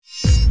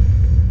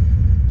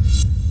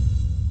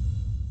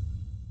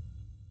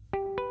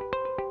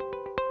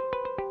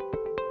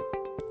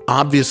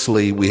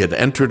obviously we had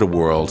entered a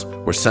world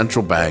where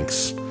central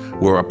banks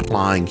were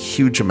applying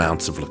huge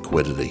amounts of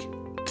liquidity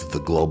to the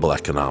global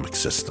economic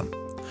system.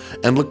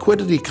 And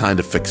liquidity kind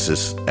of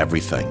fixes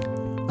everything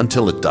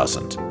until it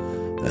doesn't,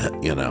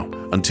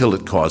 until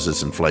it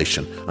causes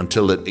inflation,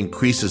 until it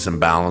increases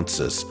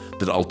imbalances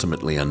that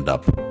ultimately end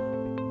up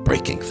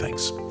breaking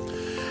things.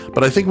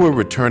 But I think we're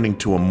returning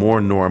to a more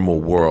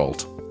normal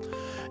world.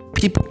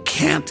 People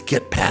can't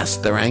get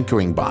past their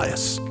anchoring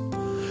bias.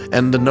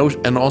 And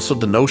also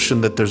the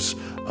notion that there's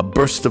a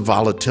burst of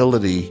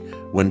volatility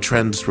when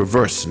trends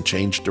reverse and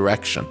change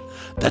direction.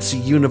 That's a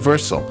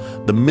universal.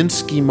 The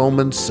Minsky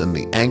moments and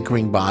the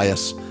anchoring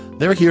bias,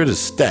 they're here to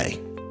stay.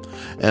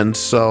 And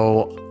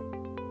so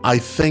I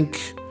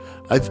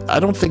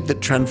don't think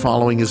that trend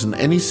following is in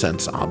any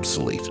sense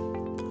obsolete.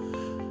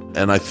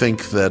 And I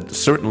think that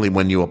certainly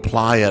when you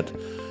apply it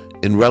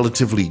in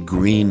relatively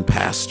green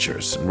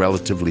pastures and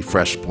relatively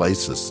fresh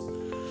places,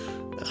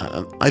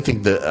 I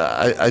think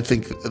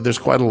there's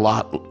quite a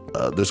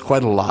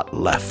lot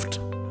left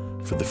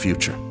for the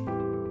future.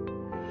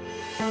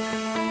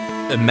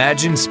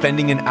 Imagine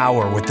spending an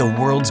hour with the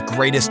world's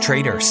greatest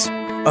traders.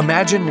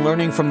 Imagine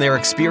learning from their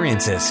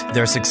experiences,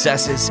 their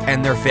successes,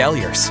 and their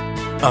failures.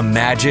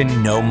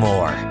 Imagine no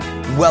more.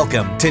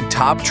 Welcome to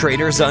Top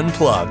Traders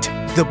Unplugged,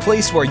 the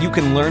place where you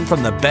can learn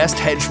from the best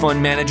hedge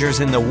fund managers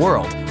in the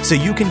world so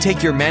you can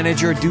take your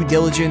manager, due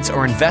diligence,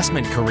 or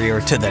investment career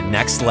to the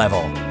next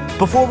level.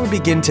 Before we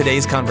begin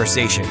today's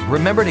conversation,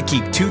 remember to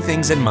keep two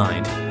things in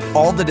mind.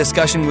 All the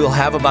discussion we'll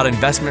have about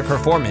investment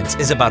performance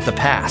is about the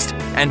past,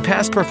 and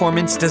past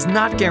performance does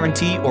not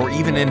guarantee or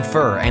even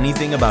infer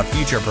anything about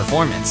future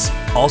performance.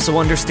 Also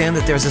understand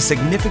that there's a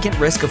significant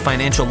risk of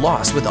financial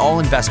loss with all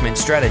investment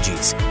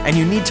strategies, and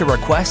you need to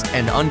request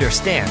and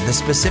understand the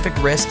specific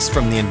risks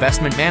from the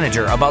investment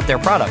manager about their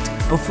product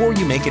before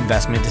you make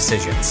investment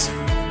decisions.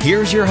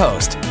 Here's your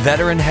host,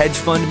 veteran hedge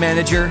fund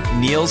manager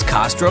Niels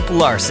Kostrup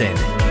Larsen.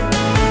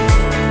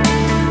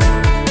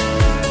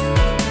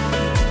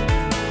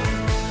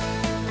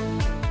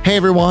 Hey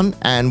everyone,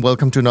 and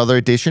welcome to another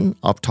edition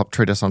of Top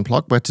Traders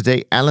Unplugged, where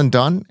today Alan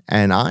Dunn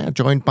and I are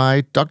joined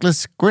by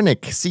Douglas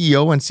Greenig,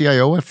 CEO and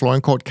CIO at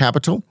Florin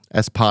Capital,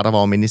 as part of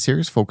our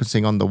miniseries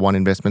focusing on the one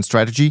investment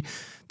strategy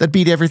that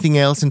beat everything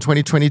else in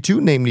 2022,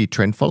 namely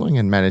trend following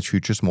and managed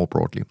futures more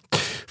broadly.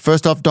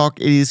 First off, Doc,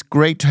 it is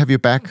great to have you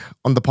back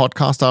on the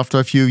podcast after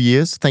a few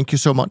years. Thank you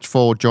so much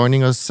for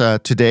joining us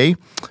today.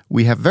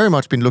 We have very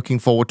much been looking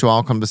forward to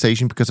our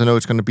conversation because I know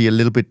it's going to be a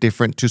little bit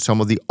different to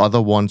some of the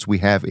other ones we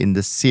have in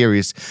this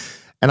series.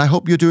 And I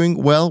hope you're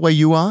doing well where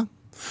you are.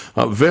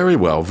 Very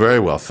well, very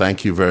well.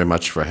 Thank you very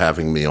much for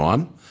having me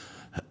on.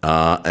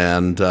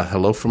 And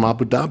hello from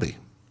Abu Dhabi.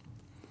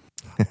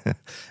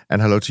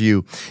 And hello to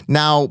you.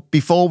 Now,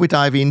 before we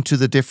dive into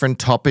the different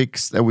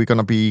topics that we're going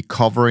to be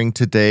covering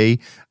today,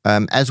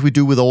 as we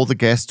do with all the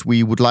guests,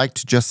 we would like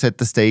to just set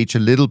the stage a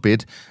little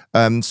bit.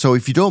 So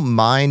if you don't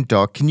mind,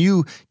 Doc, can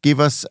you give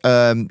us,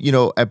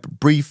 a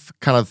brief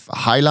kind of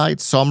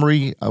highlight,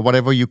 summary,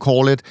 whatever you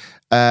call it,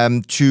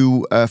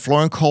 to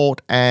Florin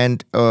Court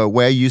and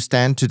where you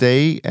stand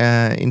today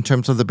in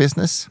terms of the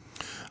business?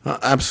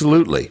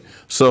 Absolutely.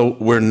 So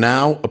we're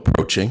now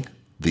approaching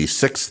the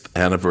 6th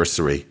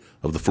anniversary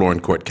of the Florin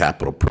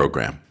Capital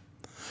program,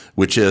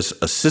 which is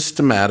a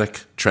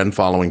systematic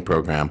trend-following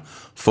program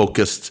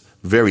focused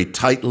very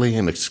tightly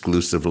and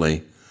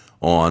exclusively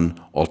on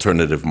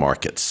alternative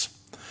markets.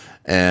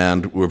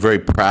 And we're very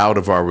proud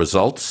of our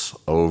results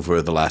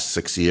over the last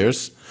 6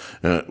 years.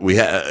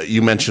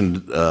 You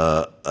mentioned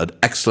an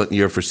excellent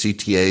year for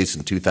CTAs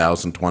in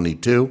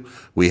 2022.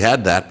 We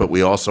had that, but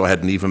we also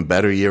had an even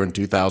better year in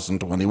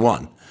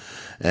 2021.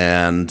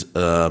 And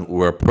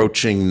we're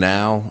approaching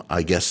now,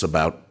 I guess,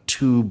 about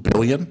 2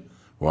 billion.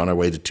 We're on our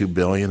way to 2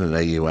 billion in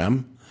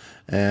AUM,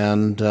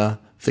 and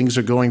things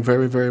are going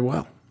very, very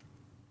well.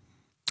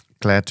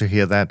 Glad to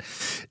hear that.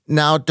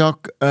 Now,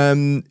 Doc,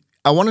 I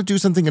want to do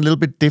something a little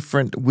bit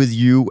different with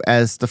you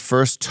as the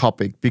first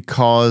topic,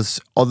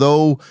 because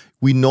although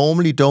we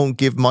normally don't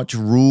give much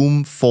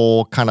room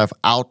for kind of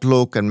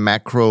outlook and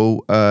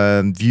macro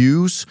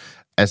views,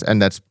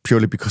 and that's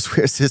purely because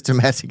we're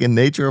systematic in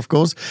nature, of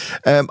course.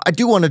 I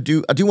do want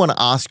to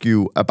ask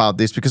you about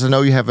this because I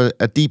know you have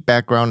a deep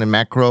background in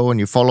macro and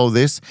you follow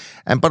this,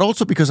 but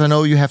also because I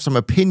know you have some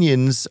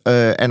opinions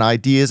and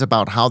ideas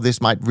about how this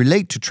might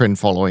relate to trend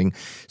following.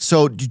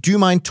 So, do you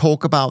mind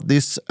talk about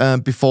this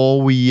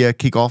before we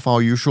kick off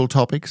our usual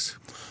topics?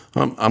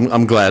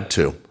 I'm glad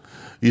to.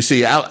 You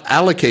see,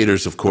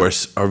 allocators, of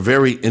course, are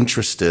very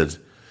interested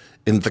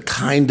in the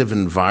kind of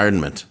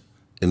environment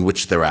in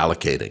which they're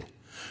allocating.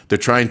 They're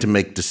trying to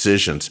make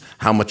decisions.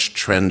 How much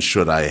trend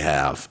should I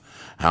have?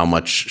 How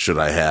much should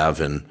I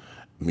have in,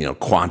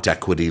 quant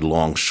equity,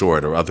 long,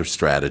 short, or other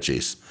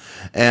strategies?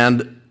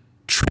 And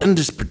trend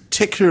is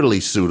particularly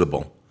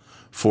suitable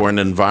for an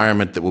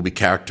environment that will be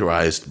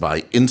characterized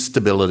by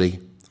instability,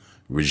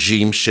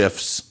 regime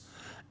shifts,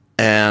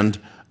 and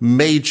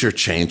major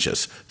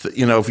changes.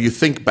 If you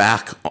think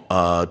back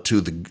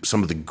to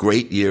some of the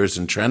great years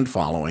in trend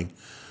following,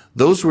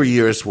 those were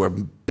years where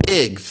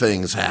big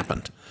things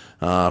happened.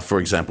 For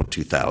example,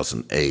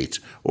 2008,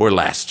 or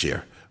last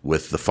year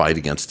with the fight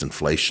against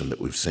inflation that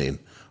we've seen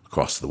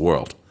across the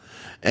world.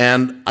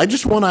 And I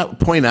just want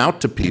to point out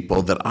to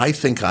people that I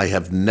think I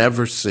have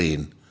never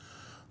seen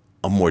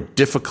a more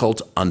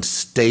difficult,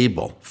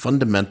 unstable,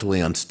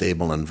 fundamentally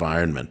unstable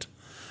environment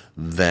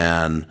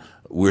than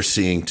we're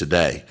seeing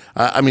today.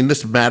 I mean,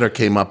 this matter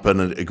came up in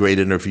a great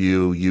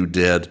interview you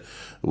did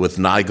with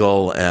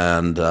Nigel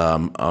and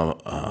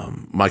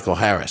Michael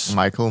Harris.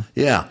 Michael?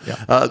 Yeah.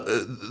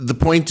 The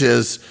point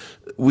is,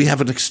 we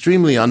have an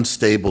extremely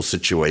unstable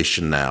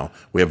situation now.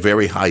 We have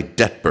very high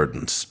debt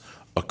burdens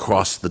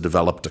across the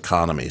developed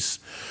economies.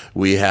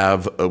 We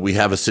have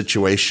a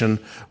situation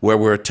where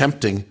we're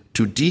attempting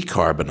to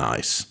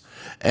decarbonize.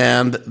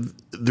 And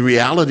the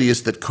reality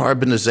is that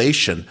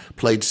carbonization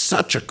played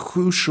such a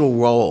crucial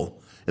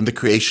role in the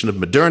creation of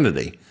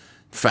modernity.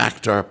 In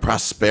fact, our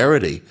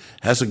prosperity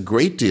has a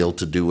great deal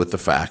to do with the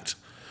fact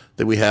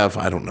that we have,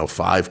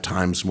 5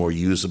 times more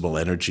usable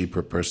energy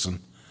per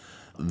person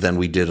than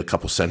we did a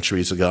couple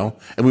centuries ago.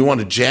 And we want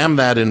to jam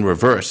that in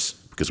reverse,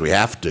 because we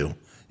have to,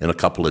 in a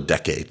couple of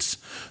decades.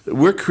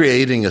 We're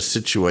creating a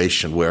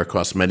situation where,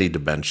 across many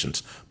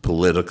dimensions,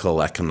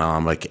 political,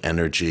 economic,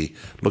 energy,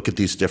 look at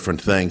these different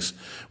things,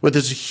 where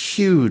there's a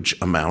huge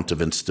amount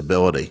of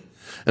instability.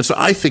 And so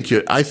I think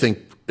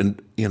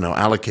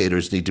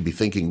allocators need to be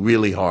thinking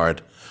really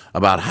hard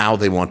about how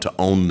they want to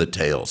own the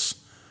tails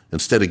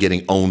instead of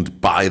getting owned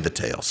by the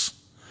tails.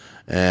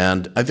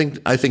 And I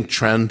think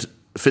trend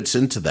fits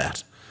into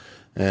that.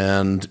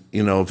 And,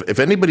 if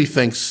anybody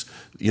thinks,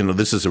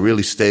 this is a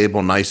really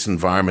stable, nice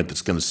environment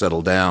that's going to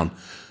settle down,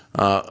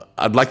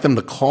 I'd like them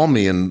to call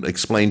me and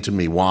explain to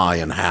me why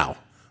and how,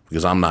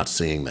 because I'm not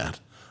seeing that.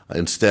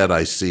 Instead,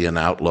 I see an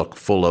outlook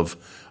full of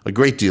a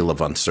great deal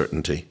of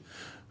uncertainty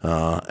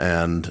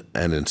and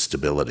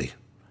instability,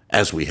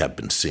 as we have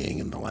been seeing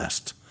in the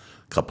last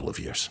couple of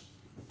years.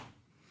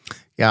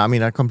 Yeah, I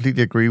mean, I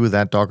completely agree with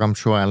that, Doc. I'm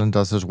sure Alan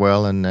does as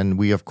well. And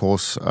we, of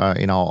course,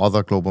 in our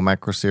other Global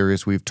Macro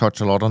series, we've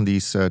touched a lot on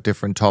these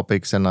different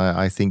topics. And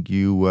I think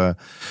you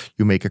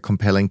make a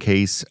compelling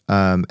case,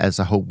 as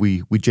I hope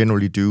we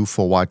generally do,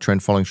 for why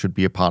trend following should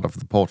be a part of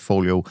the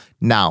portfolio.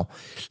 Now,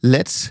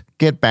 let's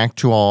get back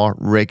to our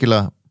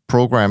regular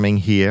programming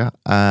here,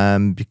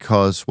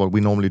 because what we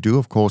normally do,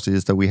 of course,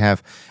 is that we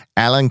have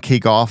Alan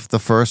kick off the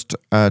first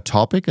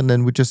topic, and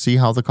then we just see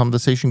how the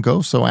conversation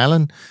goes. So,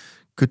 Alan,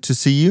 good to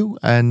see you,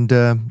 and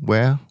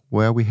where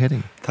are we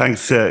heading?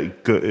 Thanks,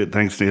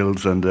 thanks,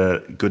 Niels, and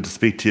good to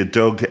speak to you,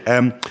 Doug.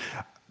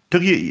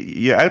 Doug,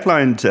 you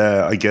outlined,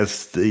 I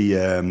guess,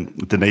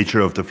 the nature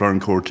of the Florin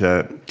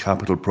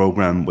Capital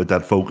program with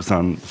that focus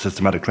on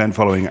systematic trend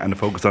following and a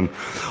focus on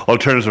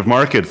alternative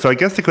markets. So I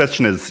guess the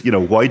question is,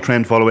 why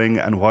trend following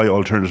and why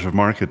alternative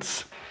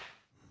markets?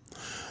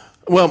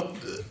 Well,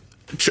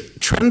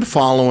 trend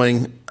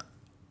following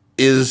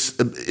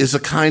is a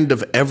kind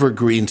of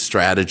evergreen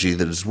strategy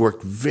that has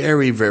worked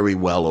very, very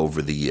well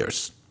over the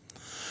years.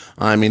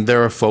 I mean,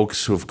 there are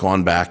folks who have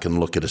gone back and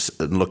looked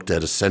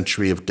at a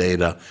century of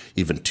data,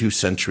 even 2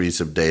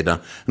 centuries of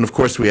data. And of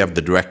course, we have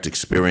the direct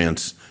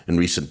experience in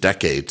recent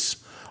decades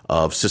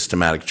of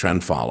systematic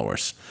trend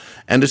followers.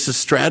 And it's a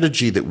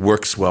strategy that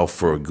works well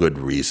for a good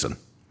reason.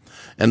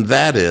 And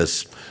that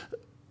is,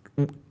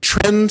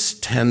 trends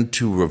tend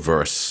to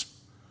reverse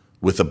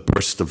with a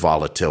burst of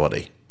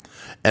volatility.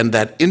 And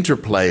that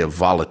interplay of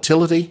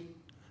volatility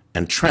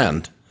and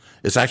trend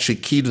is actually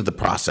key to the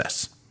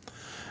process.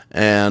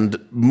 And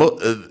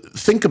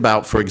think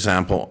about, for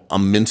example, a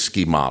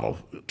Minsky model.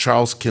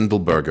 Charles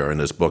Kindleberger, in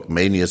his book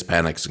Manias,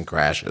 Panics, and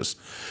Crashes,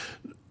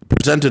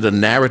 presented a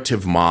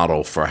narrative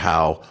model for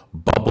how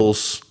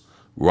bubbles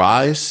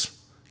rise,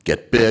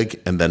 get big,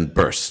 and then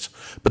burst.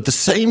 But the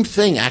same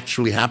thing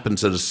actually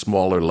happens at a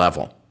smaller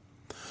level.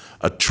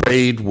 A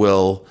trade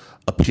will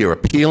appear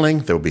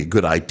appealing, there will be a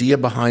good idea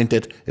behind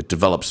it, it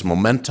develops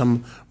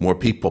momentum, more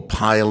people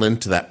pile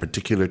into that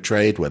particular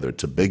trade, whether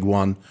it's a big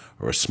one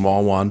or a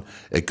small one.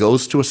 It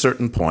goes to a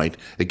certain point,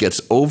 it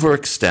gets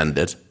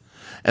overextended,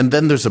 and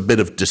then there's a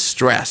bit of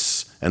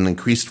distress and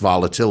increased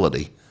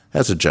volatility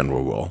as a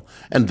general rule,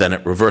 and then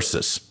it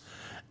reverses.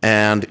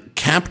 And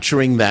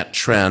capturing that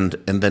trend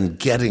and then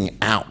getting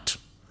out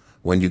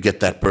when you get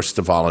that burst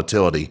of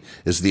volatility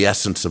is the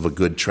essence of a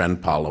good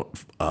trend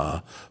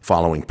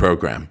following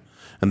program.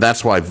 And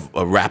that's why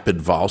a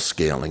rapid vol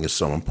scaling is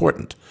so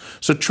important.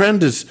 So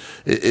trend is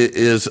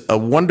a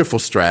wonderful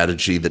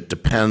strategy that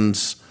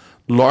depends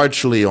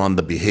largely on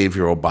the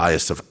behavioral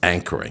bias of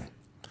anchoring.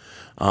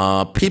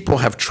 People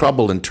have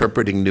trouble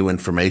interpreting new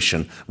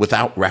information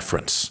without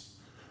reference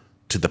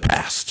to the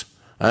past.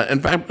 In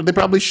fact, they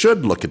probably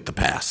should look at the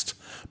past.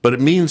 But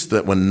it means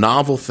that when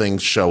novel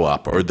things show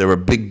up, or there are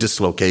big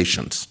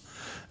dislocations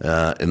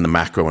in the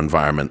macro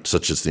environment,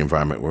 such as the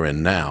environment we're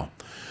in now,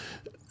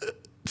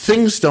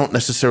 things don't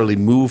necessarily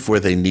move where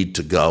they need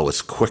to go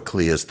as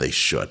quickly as they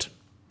should.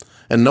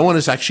 and no one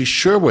is actually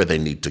sure where they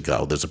need to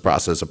go. There's a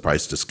process of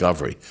price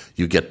discovery.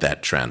 You get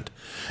that trend.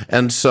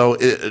 And so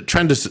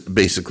trend is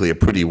basically a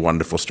pretty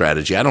wonderful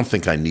strategy. I don't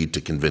think I need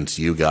to convince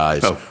you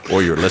guys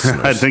or your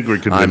listeners. I think we're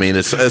convinced. I mean,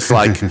 it's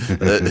like,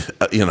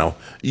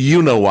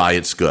 you know why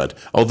it's good.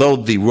 Although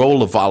the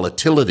role of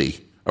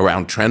volatility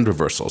around trend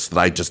reversals that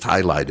I just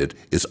highlighted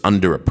is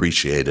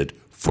underappreciated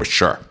for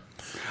sure.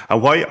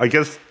 And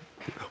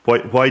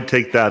why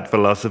take that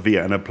philosophy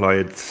and apply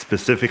it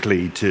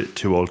specifically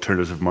to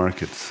alternative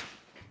markets?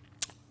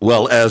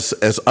 Well,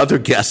 as other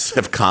guests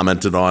have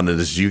commented on,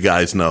 and as you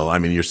guys know, I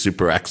mean, you're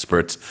super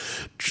experts,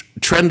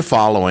 trend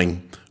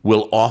following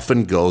will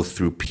often go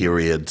through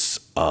periods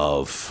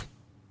of,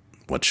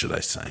 what should I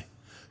say,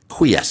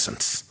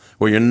 quiescence,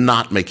 where you're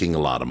not making a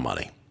lot of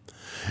money.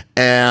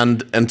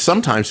 And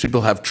sometimes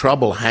people have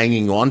trouble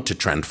hanging on to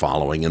trend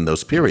following in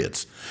those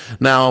periods.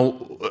 Now,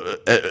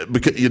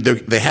 because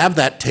they have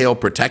that tail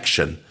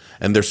protection,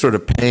 and they're sort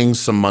of paying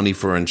some money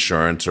for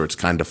insurance, or it's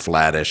kind of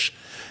flattish,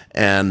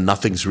 and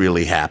nothing's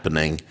really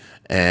happening.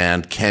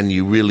 And can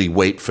you really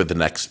wait for the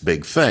next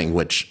big thing,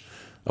 which,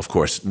 of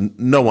course,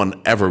 no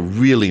one ever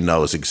really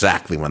knows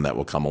exactly when that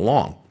will come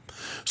along.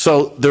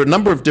 So there are a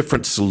number of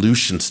different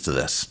solutions to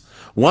this.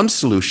 One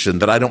solution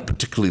that I don't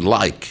particularly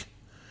like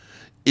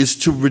is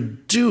to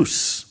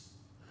reduce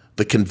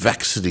the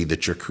convexity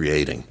that you're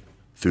creating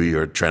through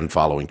your trend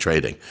following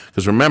trading.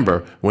 Because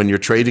remember, when you're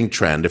trading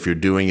trend, if you're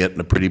doing it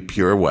in a pretty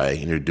pure way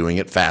and you're doing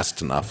it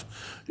fast enough,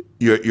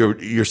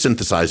 you're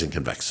synthesizing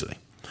convexity.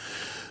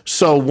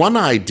 So one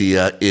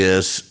idea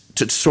is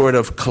to sort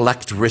of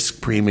collect risk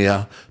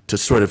premia, to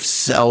sort of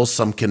sell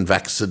some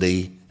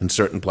convexity in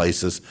certain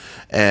places,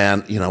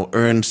 and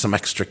earn some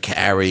extra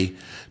carry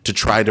to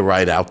try to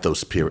ride out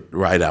those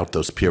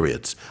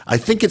periods. I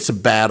think it's a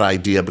bad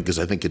idea because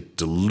I think it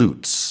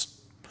dilutes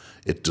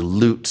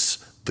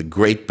the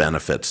great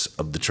benefits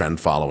of the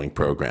trend following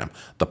program,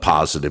 the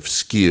positive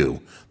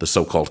skew, the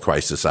so-called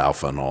crisis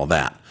alpha, and all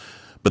that.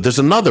 But there's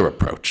another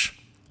approach,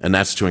 and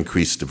that's to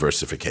increase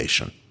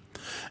diversification.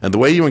 And the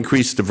way you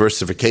increase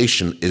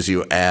diversification is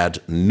you add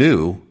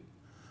new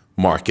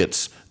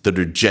markets that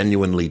are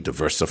genuinely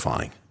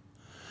diversifying.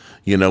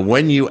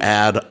 When you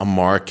add a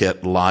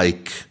market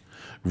like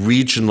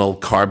regional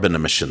carbon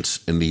emissions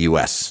in the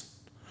US,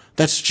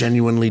 that's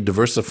genuinely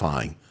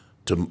diversifying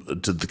to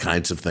the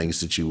kinds of things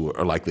that you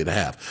are likely to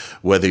have.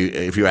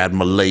 If you add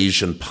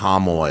Malaysian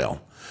palm oil,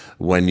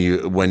 when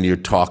you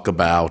talk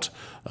about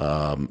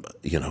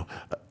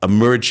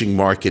emerging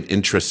market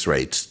interest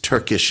rates,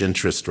 Turkish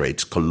interest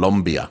rates,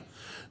 Colombia,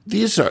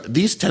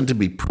 these tend to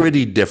be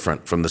pretty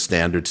different from the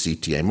standard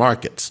CTA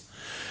markets.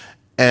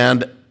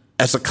 And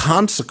as a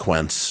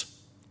consequence,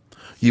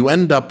 you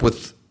end up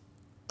with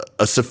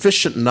a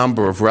sufficient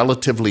number of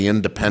relatively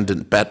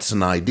independent bets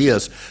and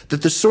ideas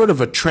that there's sort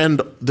of a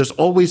trend, there's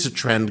always a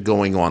trend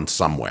going on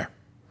somewhere.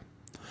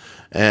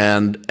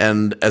 And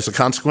as a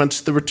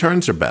consequence, the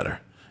returns are better.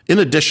 In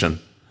addition,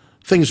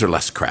 things are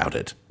less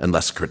crowded and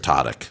less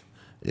chaotic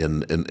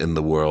in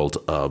the world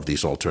of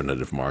these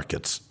alternative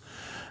markets.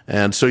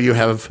 And so you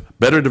have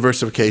better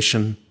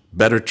diversification,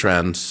 better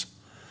trends,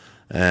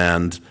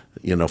 and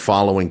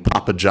following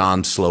Papa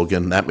John's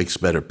slogan, that makes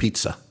better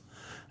pizza.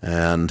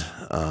 And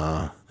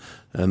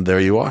there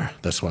you are.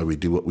 That's why we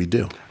do what we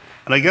do.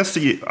 And I guess,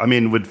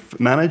 with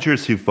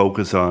managers who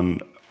focus on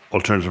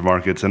alternative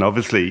markets, and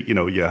obviously,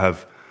 you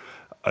have,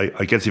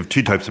 I guess you have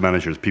two types of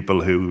managers,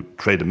 people who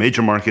trade the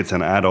major markets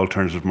and add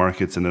alternative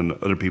markets, and then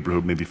other people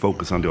who maybe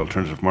focus on the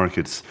alternative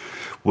markets.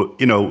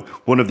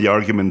 One of the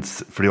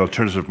arguments for the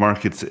alternative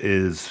markets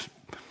is,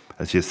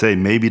 as you say,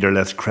 maybe they're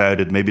less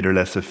crowded, maybe they're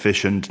less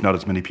efficient, not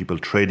as many people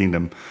trading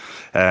them.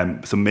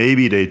 So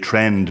maybe they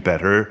trend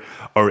better,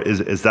 or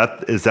is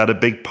that a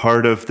big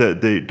part of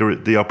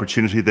the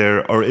opportunity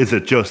there, or is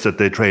it just that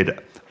they trade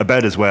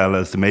about as well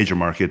as the major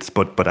markets,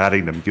 but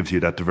adding them gives you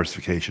that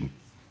diversification?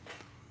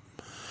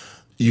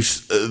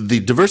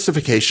 The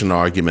diversification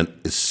argument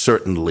is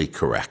certainly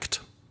correct.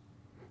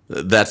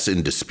 That's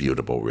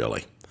indisputable,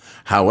 really.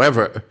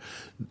 However,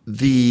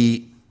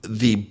 the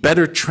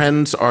better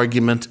trends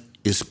argument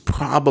is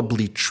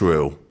probably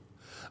true,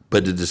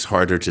 but it is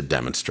harder to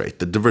demonstrate.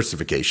 The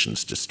diversification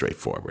is just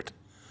straightforward.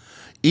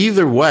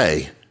 Either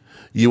way,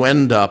 you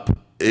end up,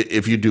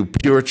 if you do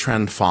pure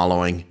trend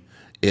following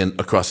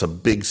across a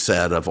big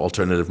set of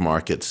alternative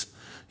markets,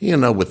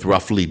 with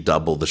roughly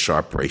double the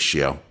Sharpe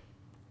ratio,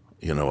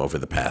 over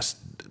the past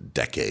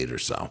decade or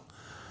so,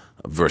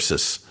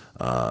 versus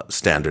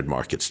standard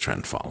markets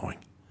trend following,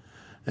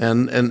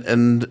 but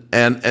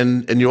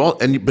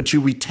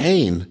you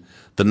retain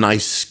the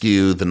nice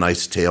skew, the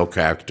nice tail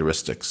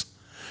characteristics.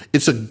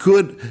 It's a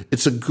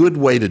good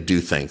way to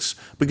do things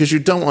because you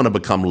don't want to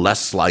become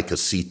less like a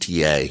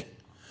CTA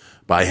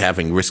by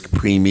having risk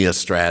premia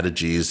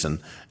strategies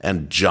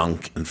and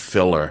junk and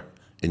filler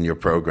in your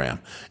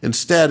program.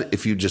 Instead,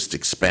 if you just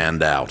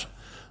expand out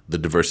the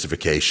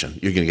diversification,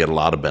 you're going to get a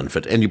lot of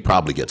benefit, and you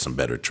probably get some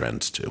better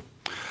trends too.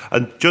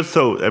 And just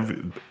so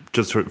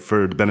just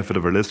for the benefit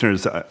of our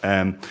listeners,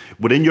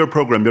 within your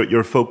program,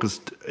 you're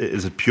focused,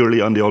 is it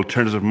purely on the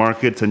alternative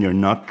markets and you're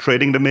not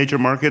trading the major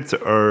markets,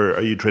 or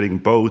are you trading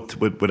both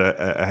with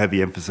a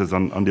heavy emphasis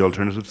on the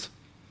alternatives?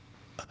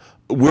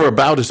 We're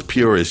about as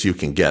pure as you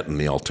can get in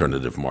the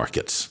alternative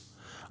markets.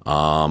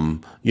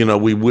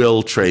 We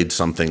will trade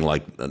something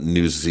like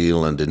New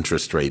Zealand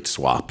interest rate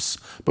swaps,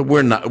 but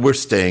we're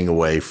staying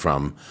away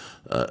from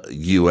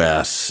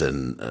US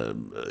and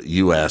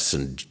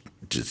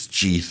just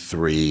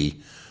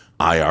G3,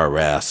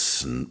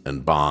 IRS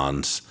and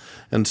bonds.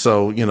 And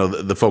so,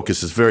 the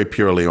focus is very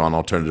purely on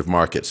alternative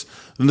markets.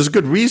 And there's a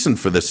good reason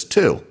for this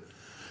too.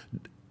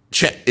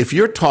 If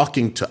you're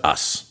talking to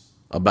us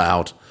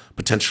about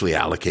potentially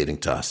allocating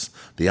to us,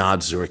 the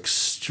odds are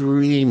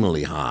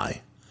extremely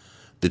high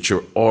that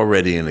you're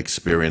already an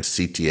experienced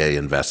CTA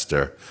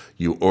investor.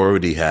 You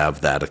already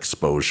have that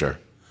exposure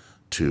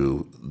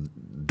to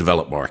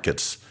developed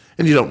markets,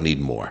 and you don't need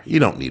more. You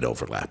don't need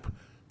overlap.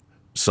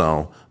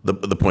 So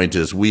the point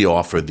is, we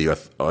offer the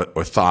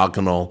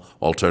orthogonal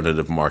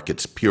alternative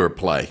markets pure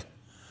play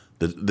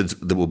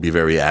that will be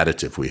very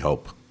additive, we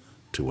hope,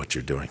 to what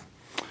you're doing.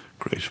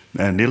 Great.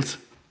 And Niels?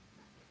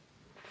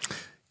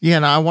 Yeah,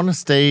 and I want to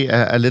stay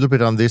a little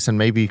bit on this and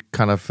maybe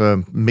kind of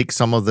mix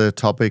some of the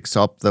topics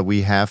up that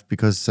we have,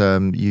 because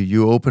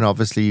you open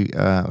obviously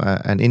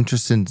an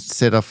interesting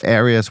set of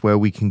areas where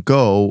we can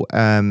go,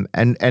 and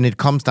it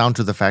comes down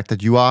to the fact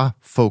that you are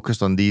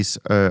focused on these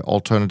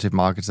alternative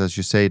markets, as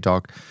you say,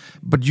 Doc.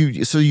 But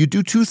you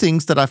do two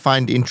things that I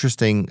find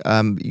interesting.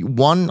 On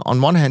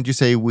one hand, you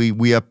say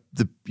we are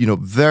the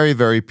very,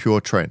 very pure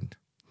trend.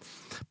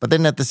 But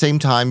then at the same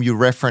time, you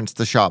reference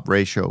the Sharpe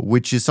ratio,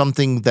 which is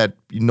something that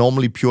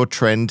normally pure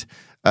trend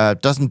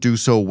doesn't do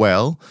so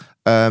well.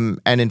 And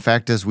in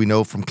fact, as we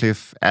know from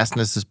Cliff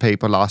Asness's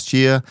paper last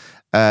year,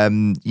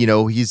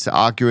 he's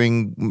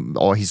arguing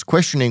or he's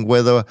questioning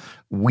whether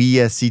we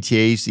as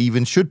CTAs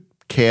even should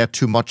care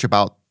too much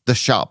about the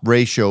Sharpe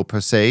ratio per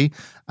se,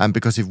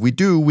 because if we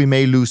do, we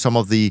may lose some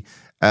of the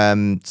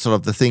sort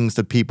of the things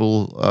that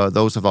people,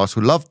 those of us who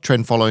love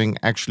trend following,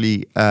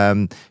 actually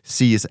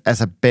see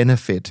as a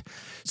benefit.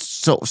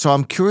 So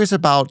I'm curious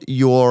about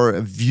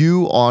your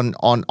view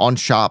on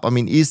Sharpe. I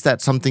mean, is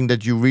that something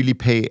that you really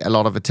pay a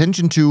lot of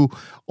attention to,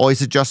 or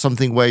is it just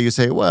something where you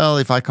say, well,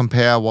 if I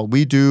compare what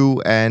we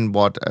do and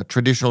what a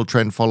traditional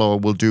trend follower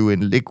will do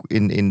in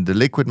the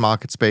liquid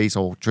market space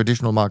or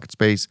traditional market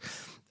space,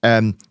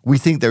 we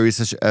think there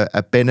is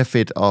a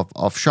benefit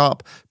of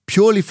Sharpe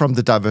purely from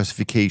the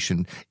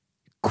diversification,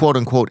 quote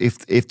unquote,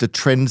 if the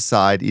trend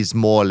side is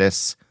more or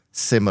less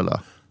similar?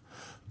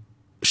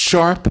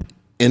 Sharpe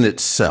in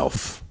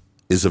itself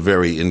is a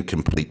very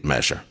incomplete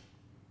measure.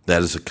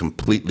 That is a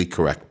completely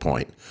correct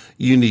point.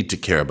 You need to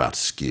care about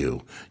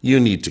skew. You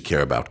need to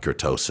care about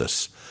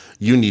kurtosis.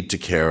 You need to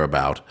care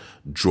about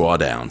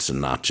drawdowns and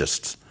not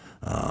just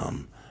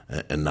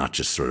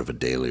sort of a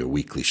daily or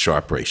weekly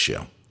Sharpe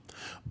ratio.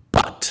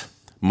 But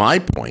my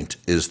point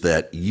is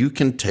that you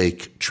can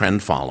take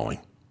trend following,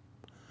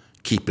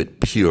 keep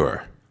it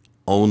pure,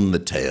 own the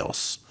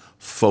tails,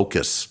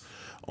 focus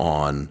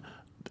on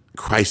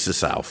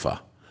crisis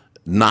alpha,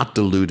 not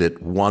dilute it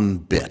one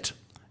bit,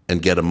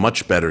 and get a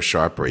much better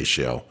Sharpe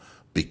ratio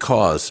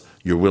because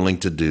you're willing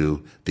to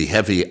do the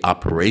heavy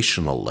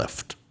operational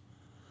lift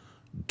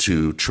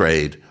to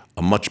trade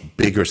a much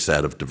bigger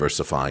set of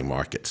diversifying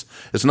markets.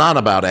 It's not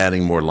about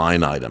adding more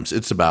line items.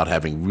 It's about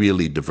having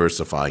really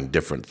diversifying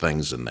different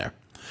things in there.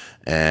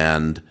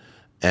 But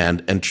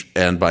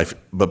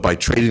by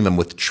trading them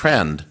with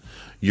trend,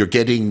 you're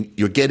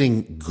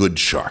getting good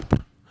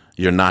Sharpe.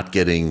 You're not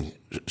getting,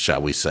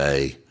 shall we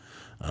say,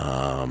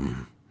 a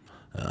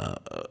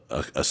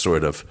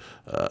sort of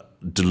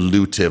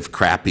dilutive,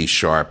 crappy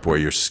Sharpe where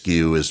your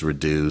skew is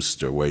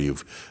reduced or where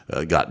you've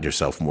gotten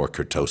yourself more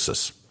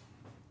kurtosis.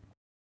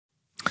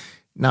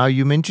 Now,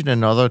 you mentioned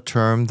another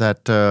term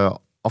that,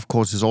 of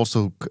course, is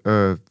also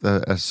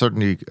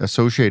certainly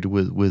associated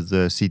with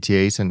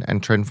CTAs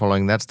and trend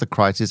following. That's the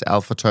crisis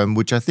alpha term,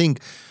 which I think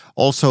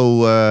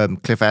also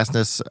Cliff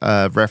Asness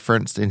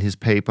referenced in his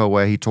paper,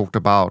 where he talked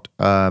about,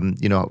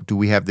 do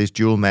we have this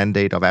dual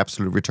mandate of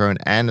absolute return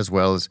and as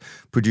well as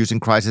producing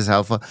crisis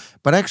alpha?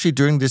 But actually,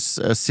 during this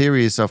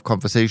series of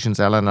conversations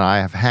Alan and I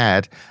have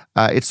had,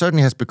 it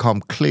certainly has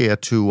become clear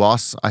to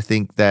us, I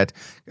think, that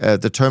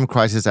the term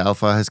crisis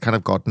alpha has kind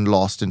of gotten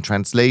lost in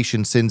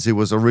translation since it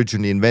was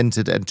originally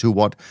invented and to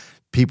what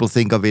people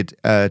think of it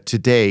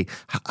today.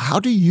 How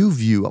do you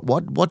view it?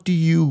 What do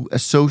you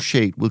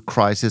associate with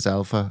crisis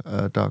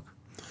alpha, Doug?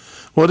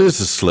 Well, it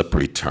is a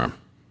slippery term.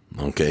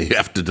 Okay, you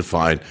have to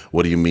define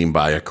what do you mean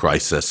by a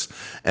crisis.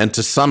 And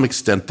to some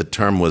extent, the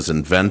term was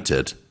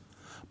invented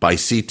by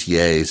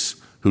CTAs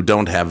who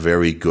don't have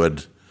very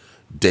good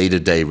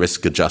day-to-day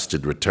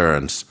risk-adjusted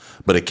returns,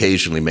 but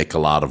occasionally make a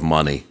lot of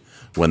money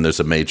when there's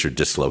a major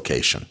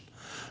dislocation.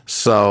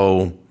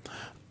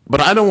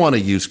 But I don't want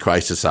to use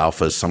crisis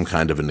alpha as some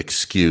kind of an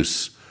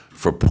excuse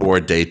for poor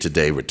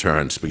day-to-day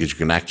returns, because you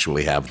can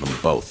actually have them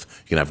both.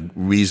 You can have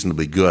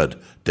reasonably good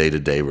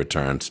day-to-day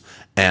returns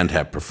and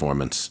have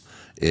performance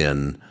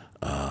in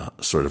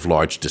sort of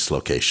large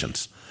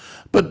dislocations.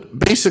 But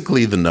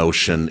basically the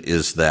notion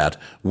is that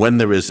when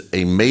there is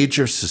a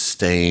major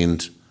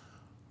sustained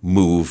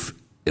move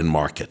in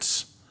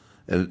markets,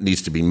 and it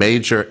needs to be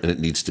major and it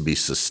needs to be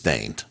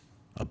sustained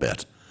a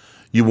bit,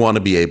 you want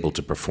to be able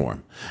to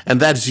perform.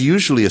 And that's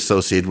usually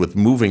associated with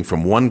moving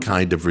from one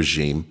kind of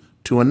regime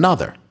to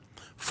another.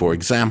 For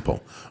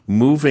example,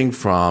 moving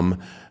from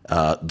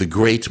the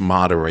great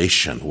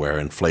moderation where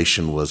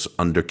inflation was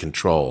under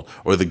control,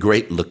 or the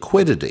great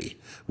liquidity,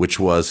 which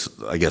was,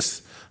 I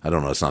guess, I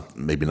don't know, it's not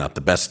maybe not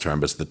the best term,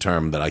 but it's the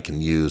term that I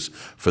can use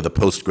for the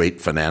post-great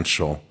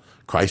financial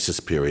crisis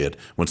period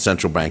when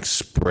central banks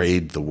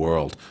sprayed the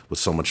world with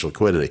so much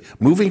liquidity.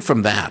 Moving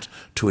from that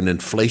to an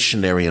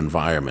inflationary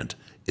environment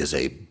is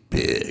a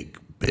big,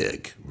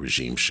 big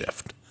regime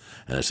shift.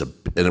 And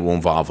it will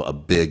involve a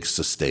big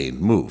sustained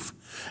move.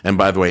 And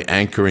by the way,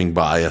 anchoring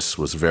bias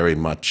was very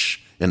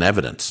much in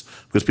evidence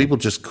because people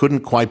just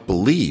couldn't quite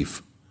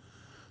believe,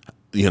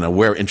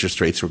 where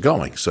interest rates were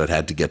going. So it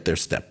had to get there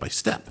step by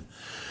step.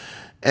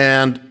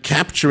 And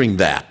capturing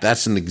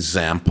that's an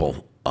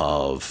example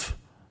of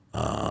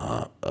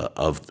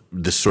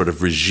this sort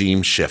of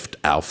regime shift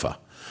alpha.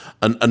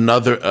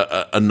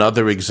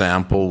 Another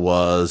example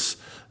was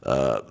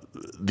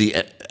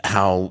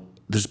how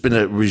there's been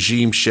a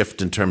regime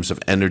shift in terms of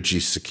energy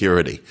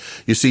security.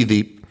 You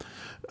see,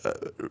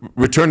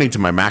 returning to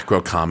my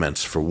macro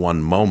comments for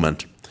one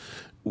moment,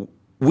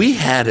 we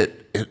had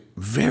it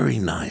very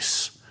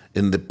nice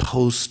in the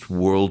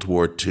post-World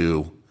War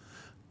II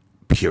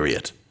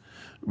period.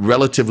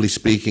 Relatively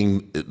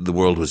speaking, the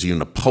world was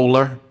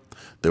unipolar.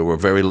 There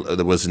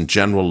was in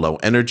general low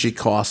energy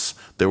costs.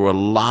 There were a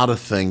lot of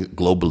things,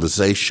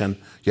 globalization.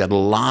 You had a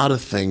lot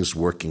of things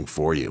working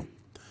for you.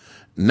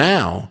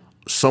 Now,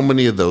 so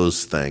many of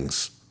those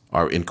things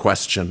are in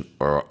question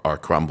or are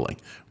crumbling.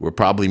 We're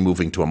probably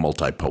moving to a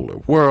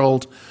multipolar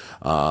world.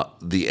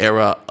 The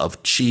era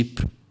of cheap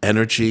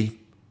energy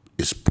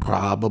is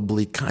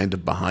probably kind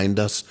of behind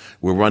us.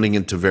 We're running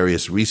into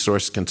various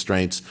resource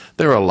constraints.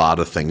 There are a lot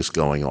of things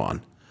going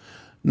on.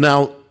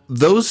 Now,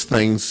 those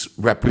things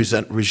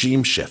represent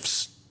regime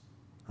shifts,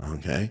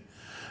 okay?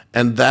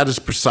 And that is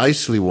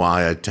precisely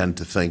why I tend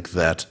to think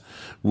that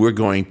we're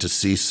going to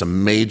see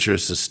some major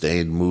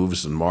sustained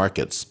moves in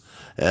markets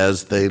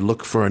as they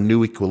look for a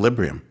new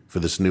equilibrium for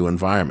this new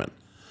environment.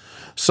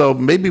 So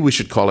maybe we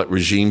should call it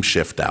regime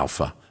shift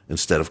alpha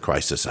instead of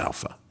crisis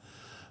alpha.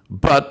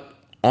 But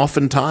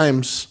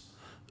oftentimes,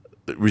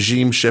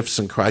 regime shifts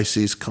and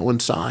crises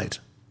coincide.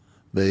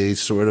 They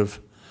sort of,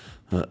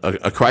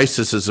 a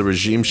crisis is a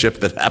regime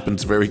shift that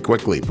happens very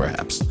quickly,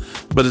 perhaps,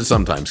 but it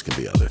sometimes can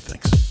be other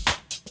things.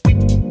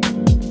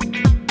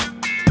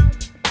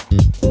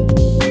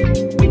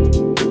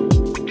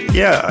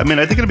 Yeah, I mean,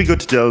 I think it'd be good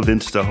to delve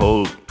into the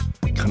whole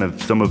kind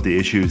of some of the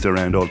issues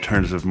around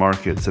alternative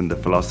markets and the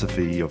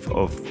philosophy of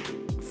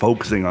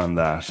focusing on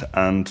that.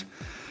 And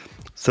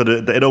so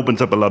it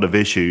opens up a lot of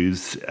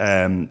issues.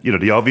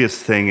 The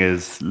obvious thing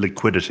is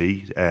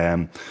liquidity.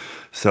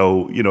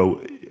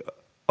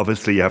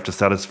 Obviously you have to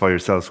satisfy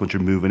yourselves when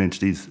you're moving into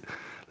these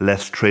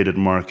less traded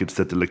markets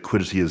that the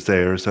liquidity is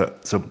there. So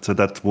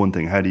that's one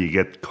thing. How do you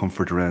get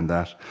comfort around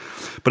that?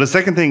 But the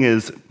second thing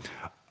is,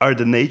 are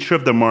the nature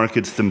of the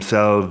markets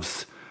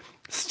themselves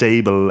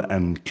stable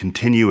and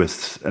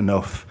continuous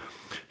enough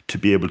to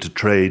be able to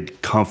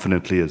trade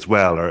confidently as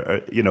well?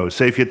 Or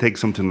say if you take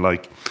something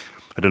like,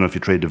 I don't know if you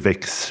trade the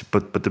VIX,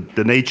 but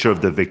the nature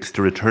of the VIX,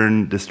 the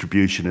return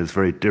distribution is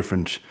very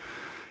different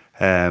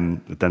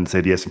than say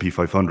the S&P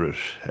 500.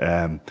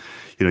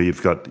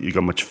 You've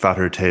got much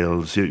fatter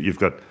tails. You've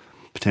got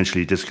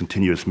potentially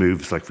discontinuous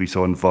moves like we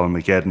saw in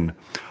Volmageddon.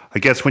 I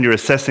guess when you're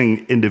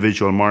assessing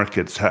individual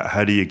markets,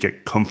 how do you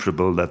get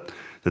comfortable that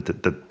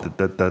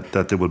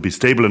they will be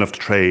stable enough to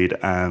trade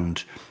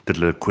and that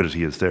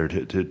liquidity is there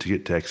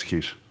to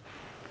execute?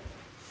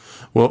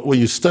 Well,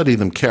 you study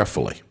them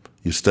carefully.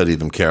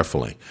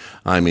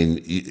 I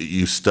mean,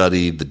 you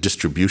study the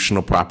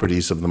distributional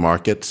properties of the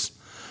markets.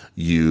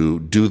 You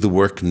do the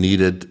work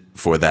needed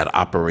for that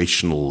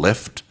operational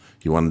lift.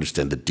 You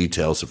understand the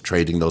details of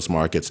trading those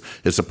markets.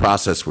 It's a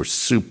process we're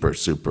super,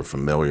 super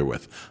familiar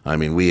with. I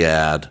mean, we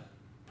add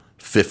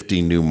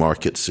 50 new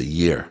markets a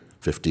year,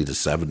 50 to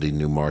 70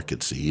 new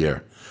markets a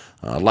year.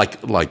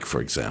 Like for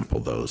example,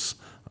 those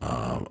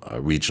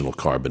regional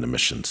carbon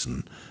emissions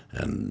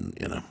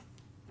and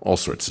all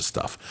sorts of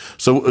stuff.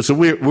 So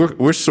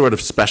we're sort of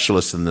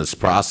specialists in this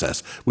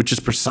process, which is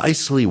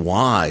precisely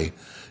why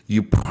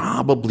you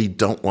probably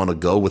don't want to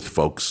go with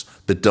folks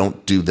that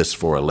don't do this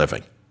for a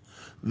living.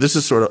 This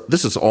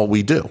is all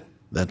we do.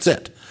 That's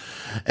it.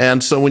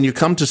 And so when you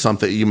come to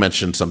something, you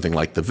mentioned something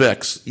like the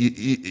VIX,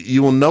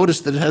 you will notice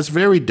that it has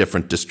very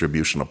different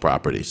distributional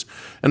properties.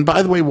 And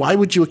by the way, why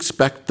would you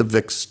expect the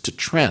VIX to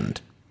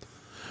trend?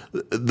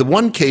 The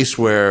one case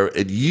where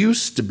it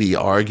used to be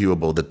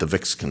arguable that the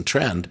VIX can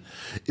trend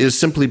is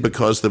simply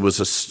because there was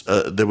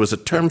a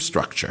term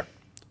structure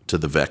to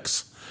the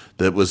VIX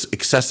that was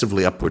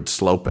excessively upward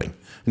sloping.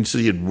 And so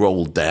you'd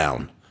roll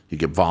down. You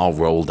get vol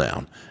roll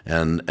down,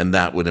 and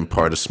that would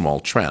impart a small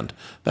trend.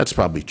 That's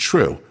probably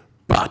true,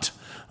 but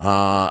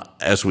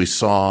as we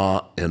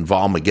saw in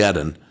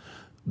Volmageddon,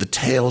 the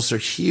tails are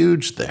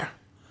huge there.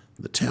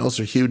 The tails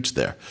are huge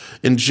there.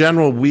 In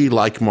general, we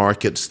like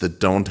markets that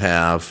don't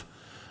have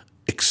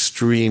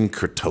extreme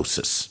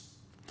kurtosis.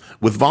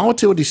 With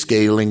volatility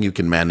scaling, you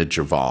can manage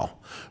your vol.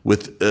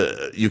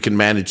 You can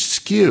manage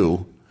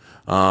skew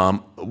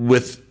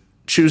with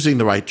choosing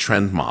the right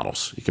trend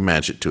models. You can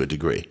manage it to a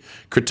degree.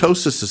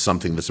 Kurtosis is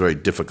something that's very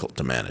difficult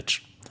to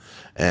manage.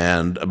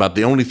 And about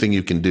the only thing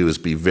you can do is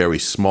be very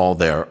small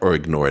there or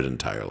ignore it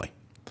entirely.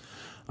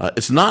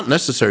 It's not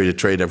necessary to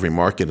trade every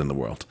market in the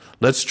world.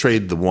 Let's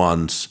trade the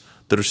ones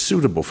that are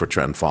suitable for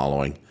trend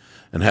following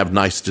and have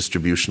nice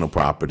distributional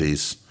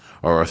properties,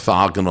 are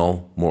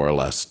orthogonal, more or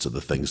less, to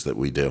the things that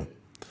we do.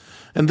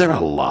 And there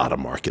are a lot of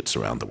markets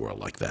around the world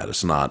like that.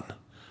 It's not,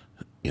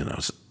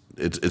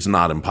 it's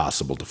not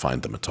impossible to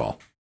find them at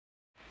all.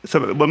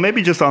 So, well,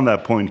 maybe just on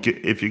that point,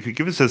 if you could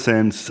give us a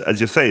sense,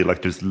 as you say,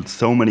 like there's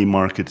so many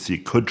markets you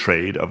could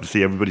trade.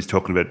 Obviously, everybody's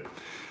talking about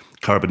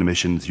carbon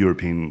emissions,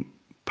 European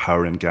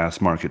power and gas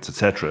markets,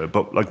 etc.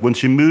 But like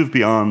once you move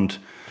beyond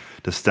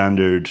the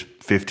standard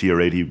 50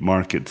 or 80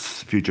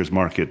 markets, futures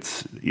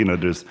markets,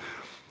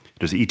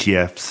 there's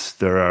ETFs,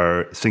 there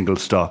are single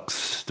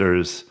stocks,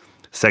 there's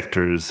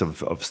sectors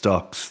of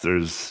stocks,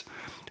 there's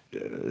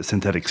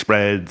synthetic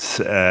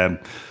spreads.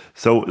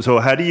 So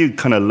how do you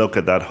kind of look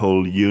at that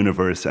whole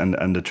universe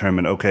and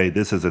determine, okay,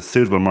 this is a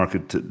suitable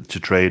market to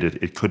trade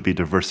it. It could be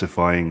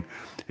diversifying.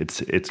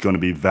 It's going to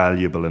be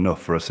valuable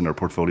enough for us in our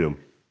portfolio.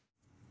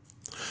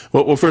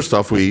 Well, first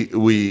off,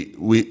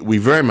 we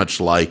very much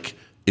like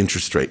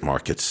interest rate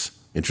markets,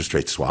 interest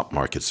rate swap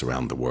markets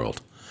around the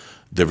world.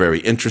 They're very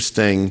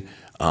interesting.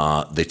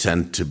 They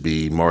tend to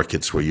be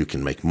markets where you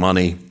can make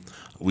money.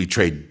 We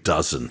trade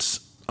dozens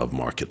of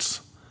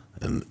markets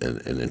in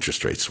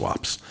interest rate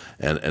swaps,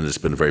 and it's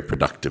been a very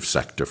productive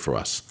sector for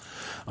us.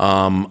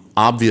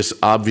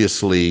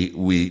 Obviously,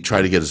 we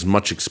try to get as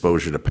much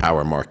exposure to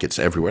power markets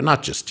everywhere,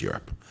 not just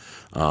Europe.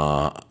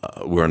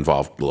 We're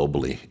involved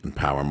globally in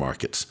power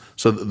markets.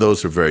 So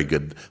those are very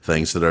good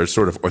things that are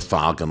sort of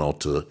orthogonal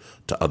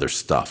to other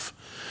stuff.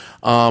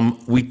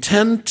 We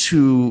tend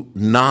to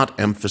not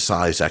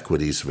emphasize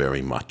equities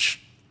very much.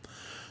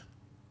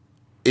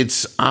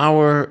 It's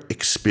our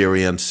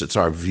experience, it's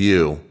our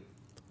view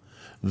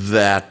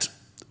that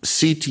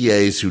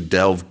CTAs who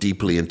delve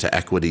deeply into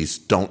equities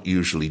don't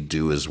usually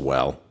do as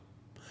well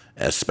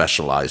as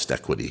specialized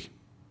equity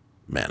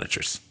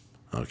managers.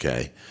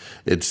 Okay,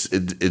 there's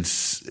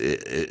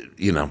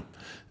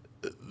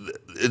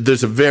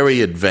a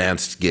very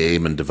advanced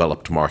game in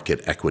developed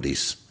market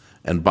equities,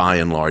 and by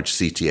and large,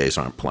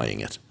 CTAs aren't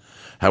playing it.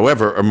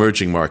 However,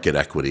 emerging market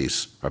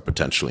equities are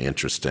potentially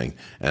interesting,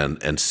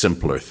 and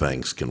simpler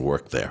things can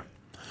work there.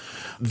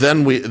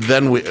 Then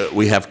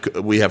we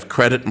have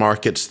credit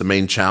markets. The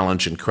main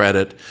challenge in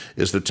credit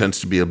is there tends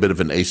to be a bit of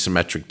an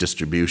asymmetric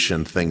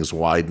distribution. Things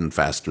widen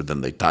faster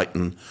than they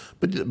tighten,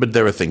 but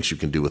there are things you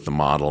can do with the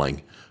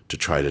modeling to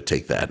try to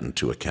take that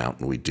into account,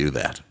 and we do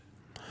that.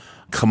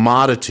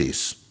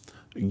 Commodities,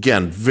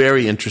 again,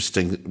 very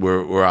interesting.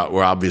 We're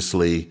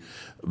obviously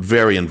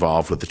very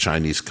involved with the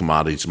Chinese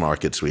commodities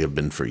markets. We have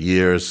been for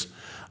years.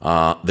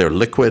 They're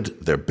liquid,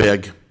 they're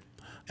big,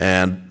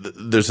 and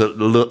there's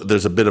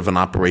a bit of an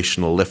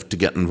operational lift to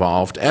get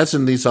involved, as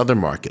in these other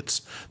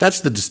markets.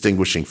 That's the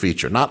distinguishing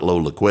feature, not low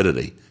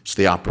liquidity. It's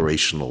the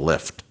operational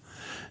lift.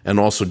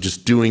 And also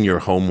just doing your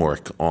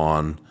homework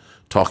on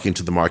talking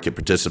to the market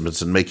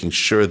participants and making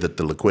sure that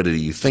the liquidity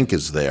you think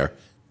is there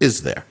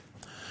is there.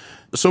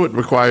 So it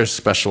requires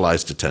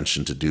specialized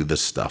attention to do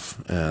this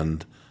stuff,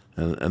 and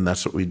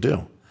that's what we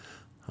do.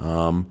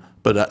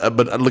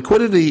 But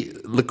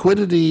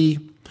liquidity,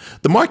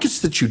 the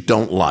markets that you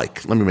don't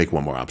like, let me make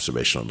one more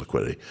observation on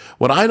liquidity.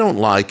 What I don't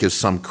like is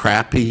some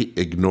crappy,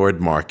 ignored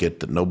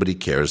market that nobody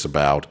cares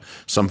about,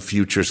 some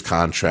futures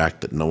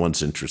contract that no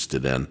one's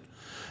interested in,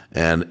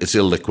 and it's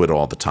illiquid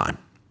all the time.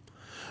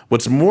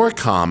 What's more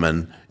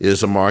common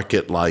is a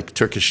market like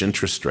Turkish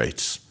interest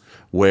rates,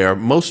 where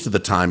most of the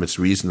time it's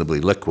reasonably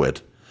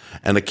liquid,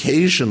 and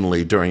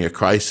occasionally during a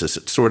crisis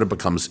it sort of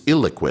becomes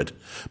illiquid,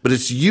 but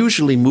it's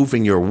usually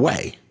moving your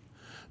way,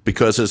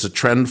 because as a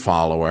trend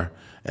follower,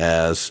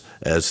 as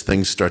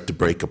things start to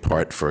break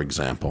apart, for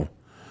example,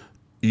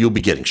 you'll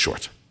be getting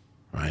short,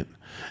 right?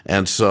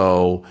 And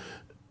so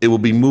it will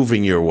be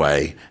moving your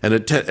way, and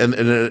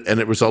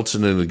it results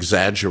in an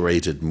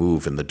exaggerated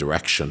move in the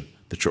direction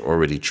that you're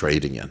already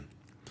trading in.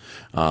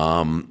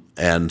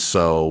 And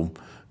so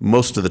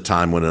most of the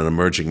time when an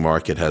emerging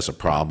market has a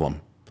problem,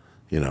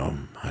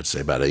 I'd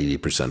say about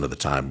 80% of the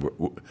time,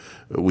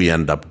 we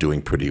end up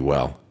doing pretty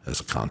well as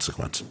a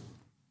consequence.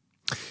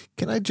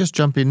 Can I just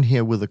jump in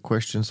here with a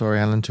question? Sorry,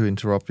 Alan, to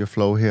interrupt your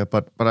flow here,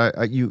 but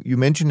you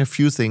mentioned a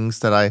few things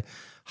that I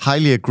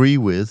highly agree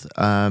with,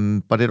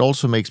 but it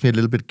also makes me a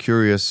little bit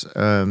curious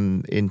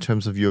in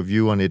terms of your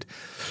view on it.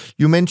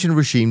 You mentioned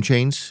regime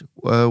change.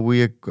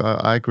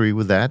 I agree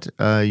with that.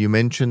 You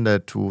mentioned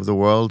that the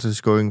world is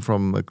going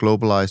from a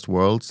globalized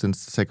world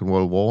since the Second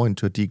World War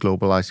into a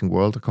deglobalizing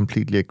world. I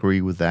completely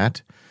agree with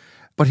that.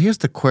 But here's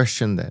the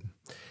question then.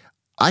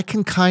 I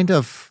can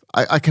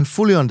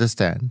fully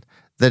understand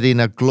that in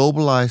a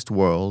globalized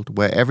world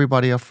where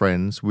everybody are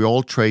friends, we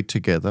all trade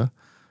together,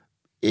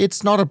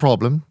 it's not a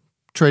problem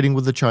trading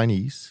with the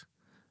Chinese.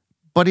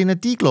 But in a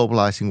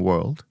deglobalizing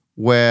world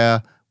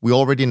where we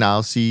already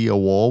now see a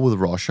war with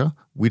Russia,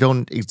 we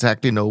don't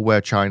exactly know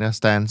where China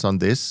stands on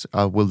this.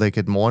 Will they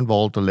get more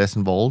involved or less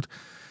involved?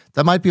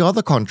 There might be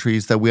other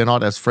countries that we are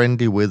not as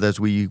friendly with as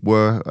we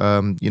were,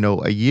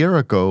 a year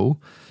ago.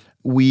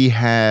 We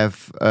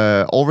have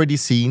already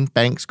seen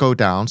banks go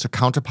down, so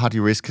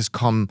counterparty risk has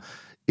come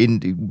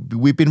in.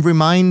 We've been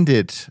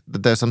reminded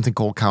that there's something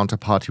called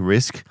counterparty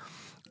risk.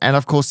 And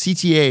of course,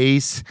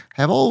 CTAs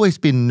have always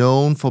been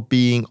known for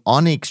being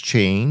on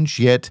exchange,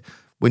 yet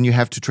when you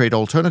have to trade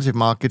alternative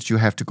markets, you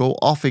have to go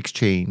off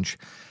exchange.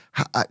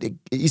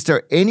 Is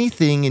there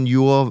anything in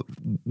your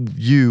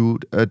view,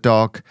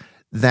 Doc,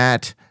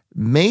 that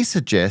may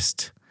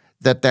suggest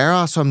that there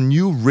are some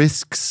new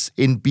risks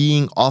in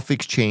being off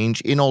exchange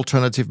in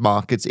alternative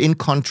markets in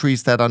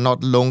countries that are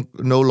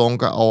no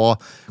longer our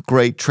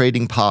great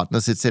trading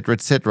partners,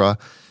 etc.,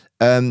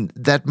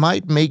 that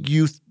might make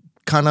you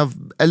kind of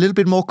a little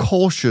bit more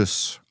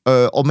cautious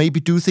or maybe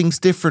do things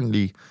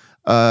differently,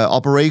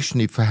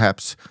 operationally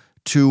perhaps,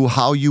 to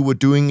how you were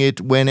doing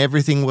it when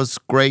everything was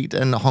great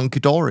and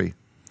hunky-dory?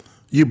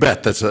 You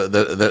bet. That's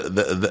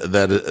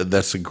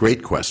a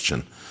great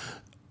question.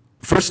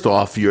 First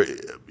off, you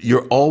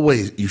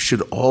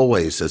should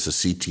always, as a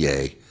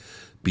CTA,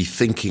 be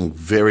thinking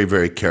very,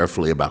 very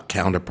carefully about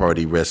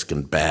counterparty risk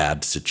and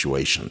bad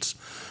situations,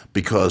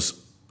 because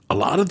a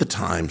lot of the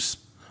times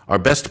our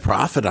best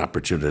profit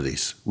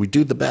opportunities, we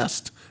do the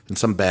best in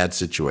some bad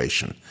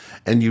situation.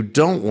 And you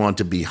don't want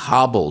to be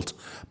hobbled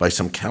by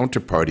some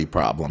counterparty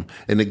problem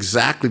in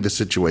exactly the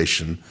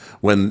situation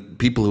when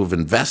people who have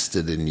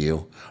invested in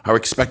you are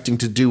expecting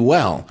to do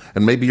well.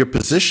 And maybe your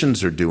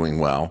positions are doing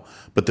well,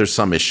 but there's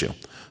some issue.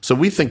 So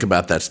we think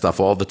about that stuff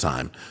all the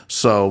time.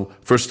 So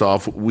first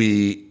off,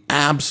 we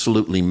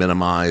absolutely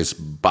minimize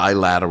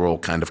bilateral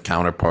kind of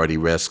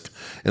counterparty risk.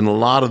 And a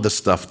lot of the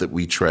stuff that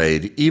we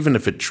trade, even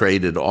if the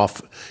trade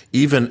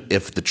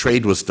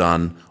was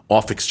done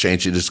off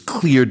exchange, it is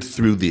cleared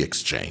through the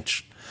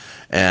exchange.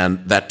 And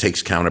that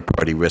takes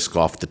counterparty risk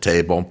off the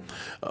table.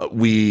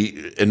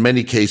 In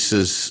many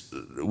cases,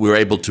 we're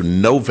able to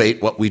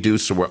novate what we do,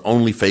 so we're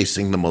only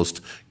facing the most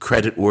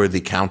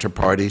creditworthy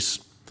counterparties.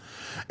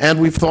 And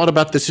we've thought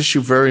about this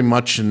issue very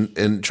much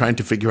in trying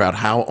to figure out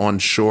how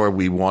onshore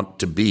we want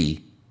to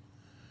be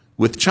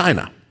with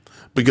China.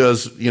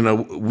 Because,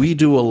 we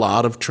do a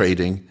lot of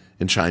trading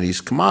in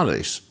Chinese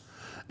commodities.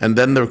 And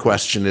then the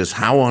question is,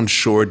 how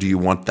onshore do you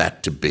want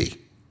that to be?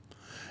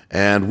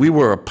 And we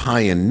were a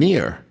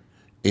pioneer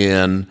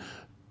in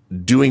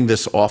doing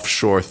this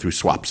offshore through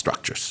swap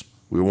structures.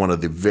 We were one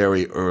of the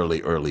very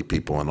early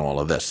people in all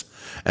of this.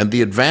 And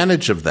the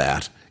advantage of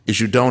that is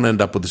you don't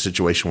end up with a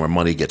situation where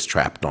money gets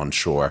trapped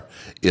onshore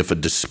if a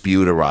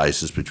dispute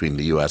arises between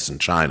the U.S. and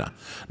China.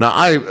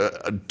 Now,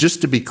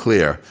 just to be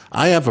clear,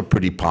 I have a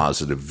pretty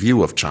positive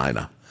view of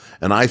China,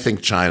 and I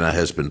think China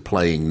has been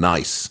playing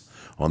nice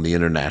on the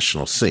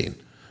international scene.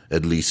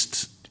 At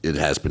least it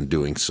has been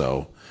doing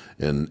so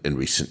in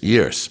recent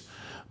years.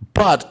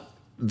 But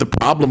the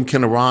problem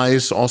can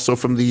arise also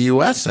from the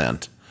U.S.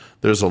 end.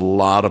 There's a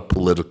lot of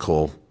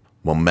political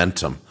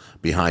momentum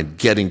behind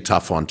getting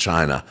tough on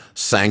China,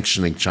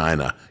 sanctioning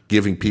China,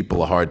 giving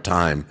people a hard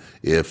time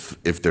if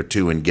they're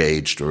too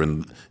engaged or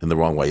in the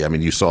wrong way. I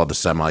mean, you saw the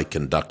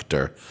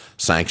semiconductor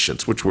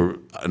sanctions, which were,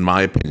 in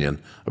my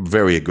opinion, a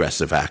very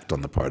aggressive act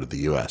on the part of the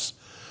U.S.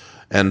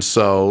 And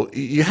so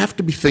you have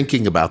to be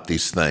thinking about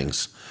these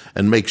things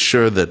and make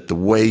sure that the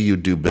way you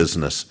do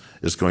business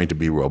is going to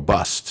be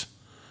robust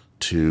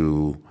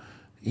to,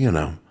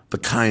 the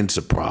kinds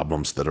of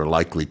problems that are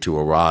likely to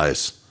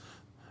arise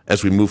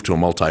as we move to a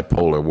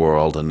multipolar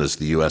world and as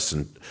the U.S.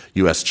 and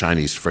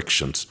U.S.-Chinese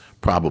frictions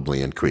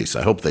probably increase.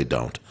 I hope they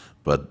don't,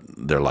 but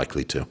they're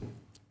likely to.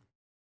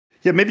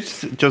 Yeah, maybe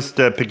just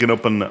picking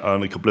up on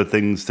a couple of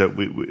things that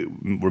we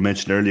were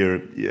mentioned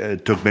earlier.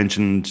 Doug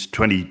mentioned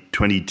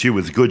 2022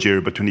 was a good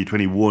year, but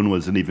 2021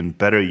 was an even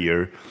better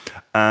year.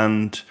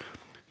 And,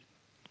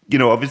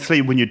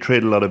 obviously when you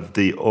trade a lot of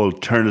the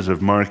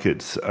alternative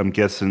markets, I'm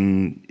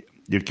guessing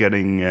you're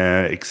getting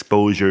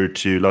exposure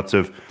to lots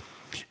of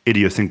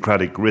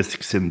idiosyncratic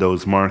risks in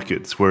those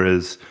markets,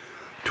 whereas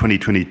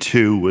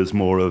 2022 was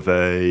more of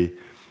a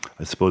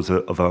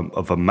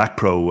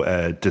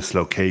macro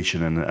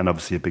dislocation and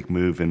obviously a big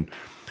move in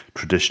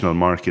traditional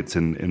markets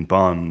in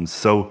bonds.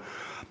 So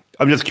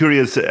I'm just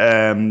curious,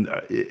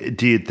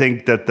 do you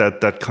think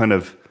that kind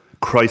of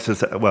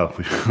crisis, well,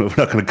 we're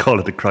not going to call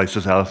it the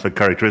crisis alpha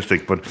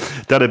characteristic, but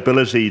that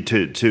ability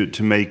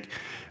to make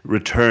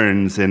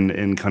returns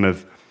in kind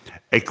of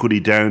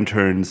equity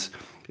downturns.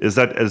 Is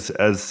that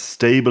as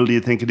stable, do you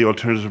think, in the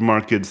alternative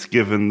markets,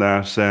 given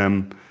that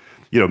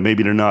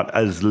maybe they're not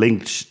as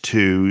linked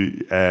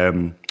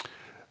to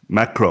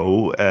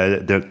macro,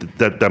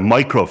 the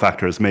micro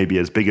factors maybe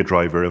as big a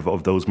driver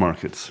of those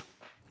markets?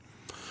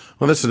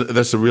 Well,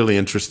 that's a really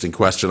interesting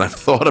question. I've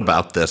thought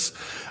about this,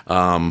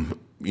 and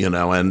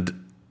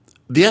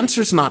the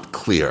answer is not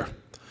clear,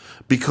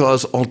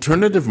 because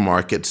alternative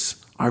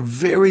markets are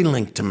very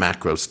linked to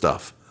macro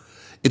stuff.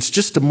 It's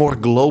just a more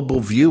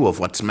global view of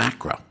what's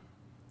macro,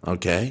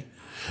 okay?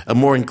 A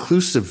more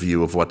inclusive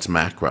view of what's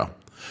macro.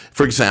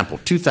 For example,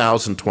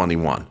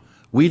 2021,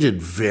 we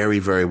did very,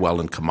 very well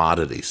in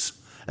commodities,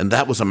 and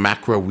that was a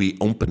macro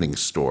reopening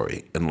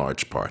story in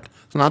large part.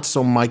 It's not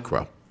so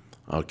micro,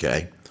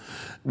 okay?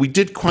 We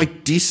did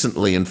quite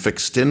decently in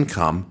fixed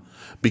income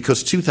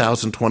because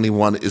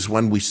 2021 is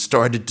when we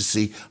started to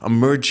see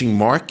emerging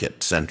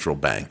market central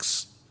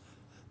banks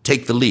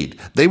take the lead.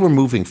 They were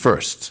moving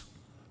first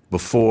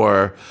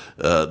before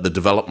the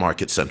developed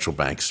market central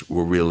banks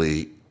were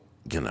really,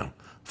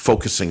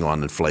 focusing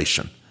on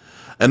inflation.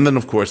 And then,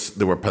 of course,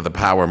 there were the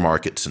power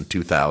markets in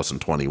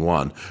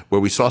 2021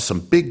 where we saw some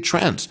big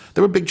trends.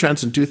 There were big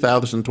trends in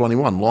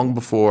 2021, long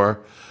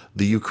before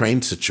the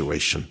Ukraine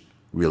situation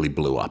really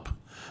blew up.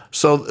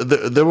 So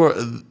there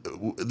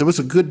was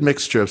a good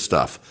mixture of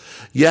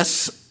stuff.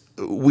 Yes,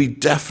 we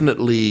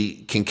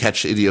definitely can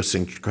catch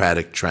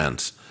idiosyncratic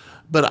trends,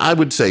 but I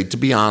would say, to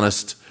be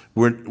honest,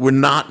 we're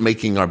not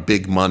making our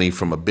big money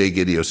from a big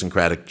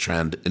idiosyncratic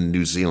trend in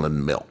New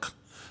Zealand milk.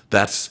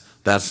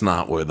 That's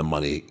not where the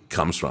money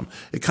comes from.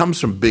 It comes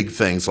from big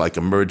things like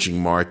emerging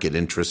market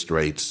interest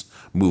rates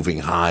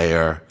moving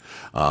higher,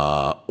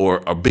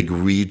 or a big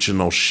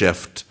regional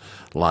shift,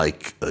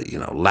 like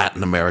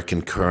Latin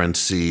American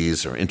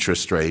currencies or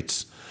interest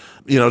rates.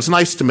 It's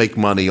nice to make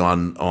money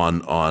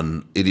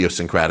on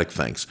idiosyncratic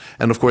things.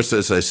 And of course,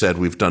 as I said,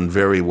 we've done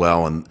very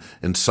well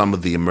in some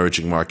of the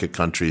emerging market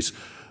countries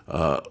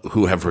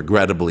who have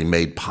regrettably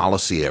made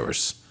policy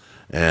errors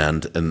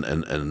and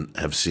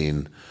have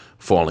seen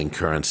falling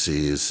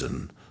currencies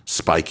and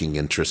spiking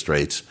interest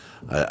rates.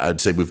 I'd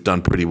say we've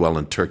done pretty well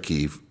in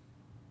Turkey,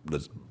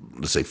 let's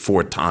say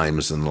 4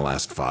 times in the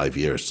last 5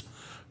 years,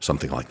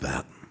 something like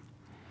that,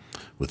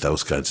 with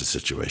those kinds of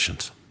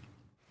situations.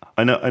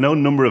 I know a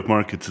number of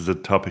markets is a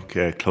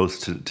topic close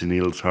to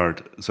Neil's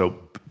heart, so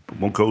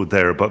won't go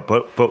there.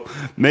 But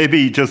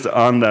maybe just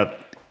on that,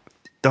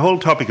 the whole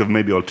topic of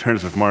maybe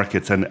alternative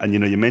markets, and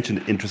you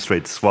mentioned interest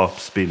rate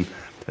swaps being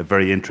a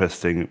very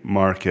interesting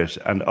market,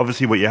 and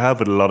obviously what you have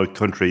with a lot of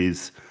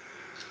countries,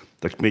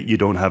 like you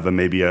don't have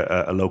maybe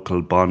a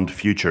local bond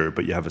future,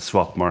 but you have a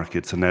swap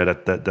market. So now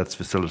that's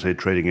facilitate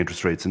trading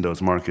interest rates in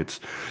those markets.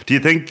 Do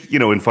you think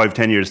in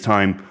 5-10 years'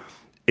 time,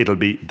 it'll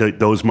be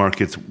those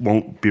markets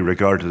won't be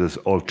regarded as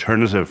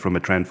alternative from a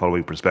trend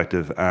following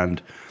perspective,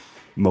 and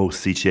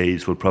most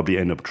CTAs will probably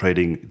end up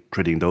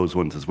trading those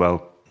ones as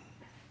well?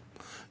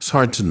 It's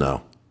hard to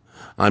know.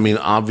 I mean,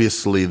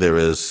 obviously there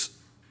is,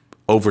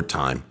 over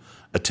time,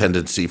 a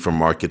tendency for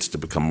markets to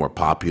become more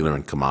popular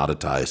and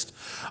commoditized.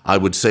 I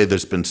would say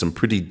there's been some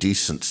pretty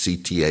decent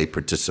CTA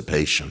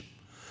participation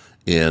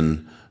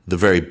in the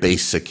very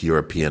basic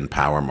European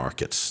power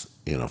markets,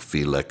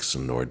 Felix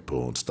and Nord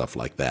Pool and stuff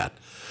like that.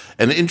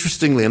 And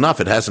interestingly enough,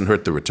 it hasn't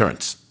hurt the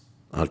returns.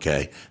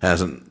 Okay,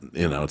 it's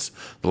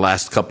the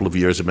last couple of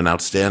years have been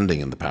outstanding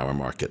in the power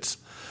markets.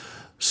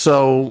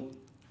 So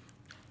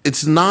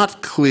it's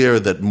not clear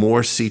that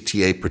more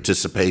CTA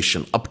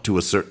participation up to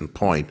a certain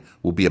point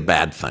will be a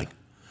bad thing.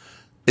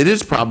 It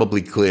is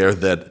probably clear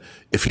that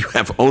if you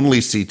have only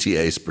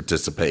CTAs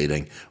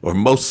participating, or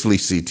mostly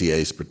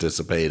CTAs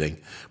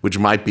participating, which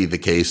might be the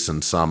case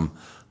in some,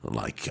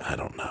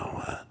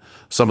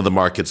 some of the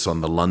markets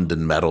on the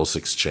London Metals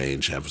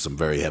Exchange have some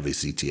very heavy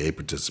CTA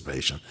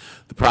participation.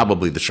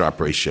 Probably the Sharpe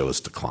ratio has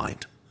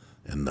declined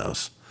in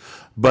those.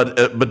 But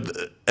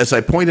as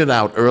I pointed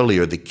out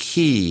earlier, the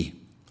key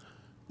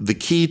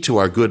to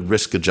our good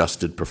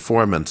risk-adjusted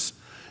performance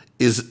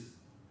is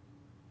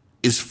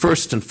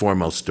first and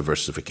foremost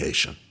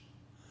diversification.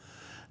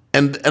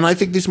 And I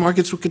think these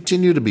markets will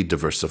continue to be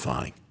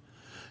diversifying.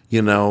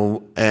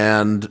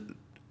 And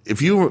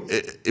if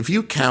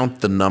you count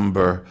the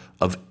number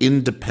of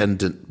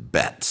independent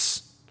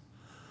bets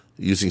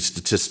using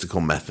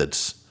statistical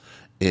methods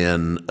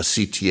in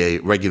a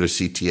regular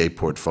CTA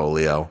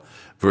portfolio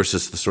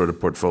versus the sort of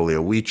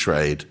portfolio we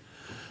trade,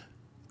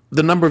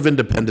 the number of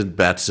independent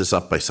bets is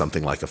up by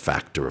something like a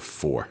factor of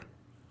 4.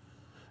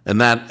 And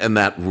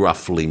that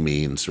roughly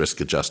means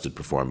risk-adjusted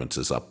performance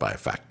is up by a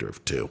factor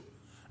of 2.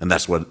 And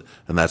that's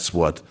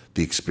what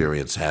the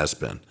experience has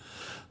been.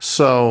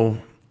 So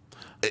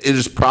it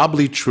is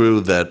probably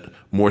true that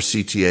more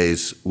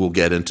CTAs will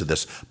get into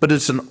this, but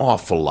it's an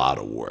awful lot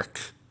of work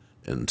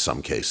in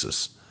some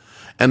cases.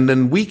 And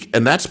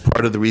that's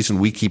part of the reason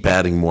we keep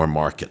adding more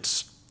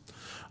markets.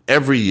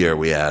 Every year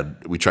we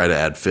try to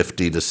add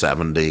 50 to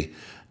 70,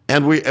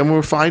 and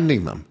we're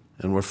finding them.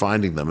 And we're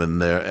finding them,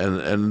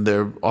 and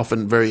they're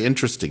often very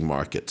interesting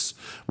markets.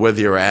 Whether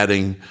you're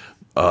adding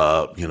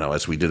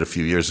as we did a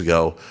few years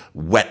ago,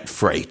 wet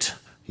freight,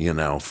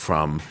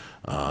 from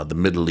the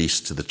Middle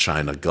East to the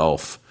China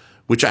Gulf,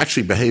 which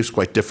actually behaves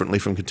quite differently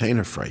from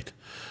container freight.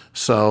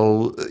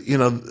 So,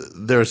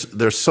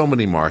 there's so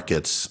many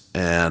markets,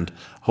 and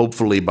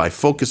hopefully by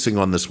focusing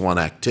on this one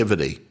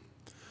activity,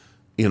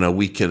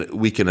 we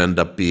can end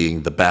up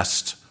being the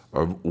best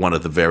or one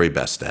of the very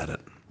best at it.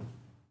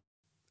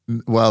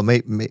 Well,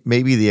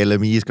 maybe the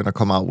LME is going to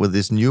come out with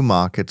this new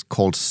market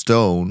called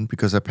stone,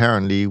 because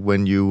apparently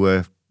when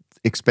you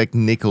expect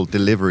nickel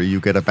delivery, you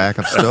get a bag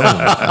of stone,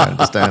 I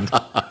understand.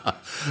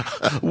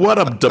 What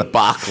a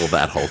debacle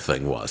that whole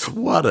thing was.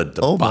 What a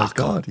debacle. Oh my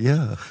God,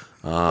 yeah.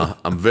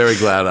 I'm very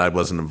glad I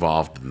wasn't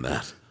involved in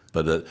that.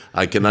 But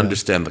I can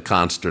understand the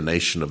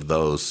consternation of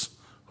those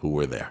who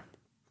were there.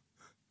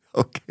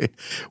 Okay.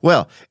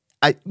 Well,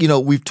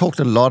 we've talked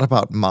a lot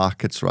about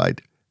markets,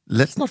 right?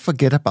 Let's not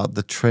forget about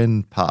the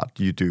trend part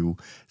you do.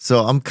 So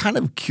I'm kind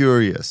of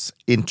curious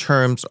in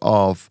terms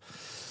of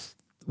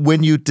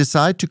when you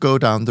decide to go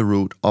down the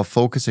route of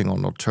focusing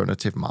on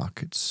alternative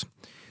markets,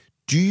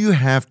 do you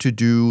have to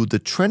do the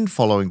trend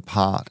following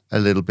part a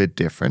little bit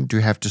different? Do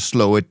you have to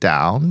slow it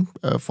down,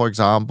 for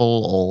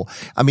example? Or,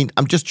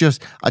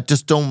 I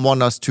just don't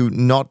want us to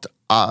not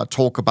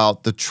talk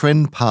about the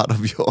trend part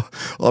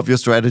of your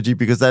strategy,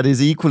 because that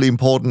is equally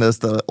important as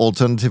the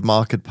alternative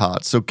market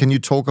part. So can you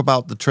talk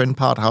about the trend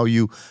part, how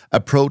you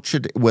approach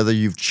it, whether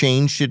you've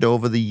changed it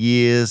over the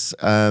years,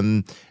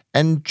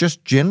 and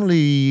just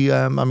generally,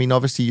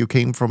 obviously you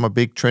came from a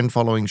big trend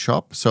following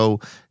shop, so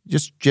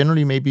just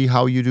generally maybe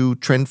how you do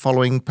trend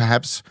following,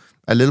 perhaps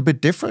a little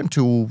bit different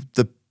to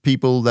the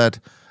people that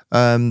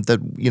a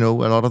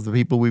lot of the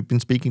people we've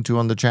been speaking to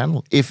on the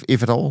channel, if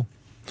at all.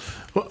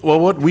 Well,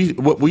 what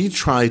we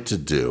try to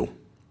do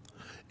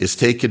is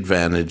take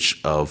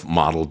advantage of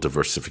model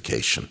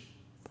diversification.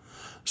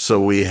 So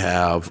we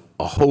have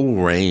a whole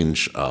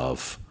range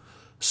of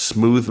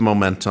smooth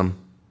momentum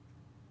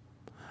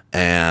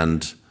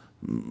and,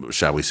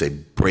 shall we say,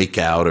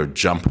 breakout or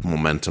jump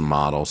momentum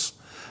models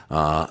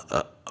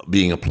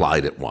being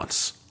applied at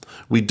once.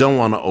 We don't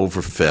want to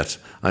overfit.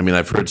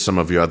 I've heard some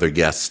of your other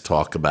guests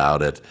talk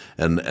about it,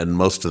 and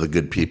most of the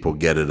good people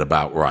get it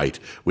about right,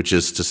 which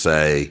is to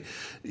say,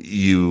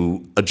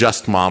 you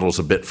adjust models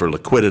a bit for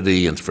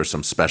liquidity and for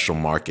some special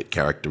market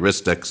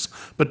characteristics,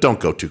 but don't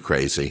go too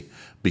crazy,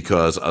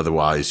 because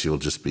otherwise you'll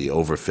just be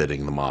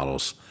overfitting the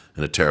models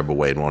in a terrible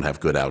way and won't have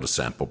good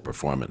out-of-sample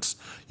performance.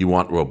 You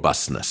want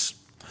robustness.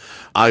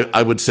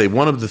 I would say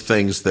one of the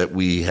things that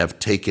we have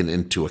taken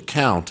into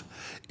account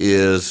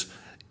is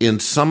in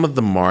some of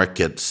the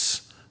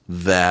markets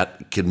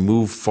that can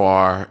move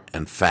far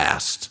and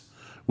fast,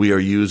 we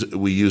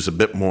use a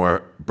bit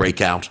more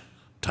breakout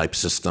type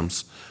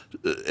systems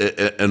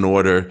in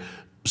order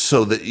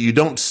so that you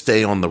don't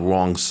stay on the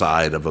wrong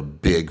side of a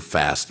big,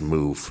 fast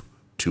move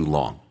too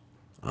long.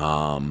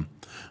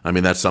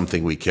 That's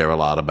something we care a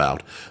lot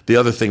about. The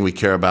other thing we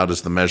care about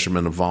is the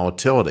measurement of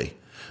volatility.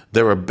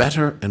 There are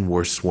better and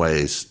worse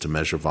ways to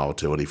measure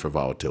volatility for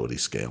volatility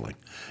scaling,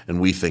 and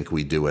we think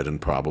we do it in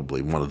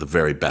probably one of the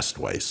very best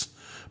ways,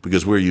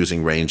 because we're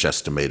using range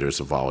estimators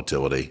of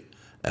volatility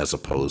as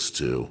opposed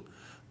to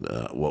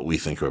what we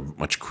think are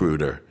much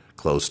cruder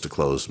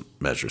close-to-close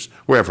measures,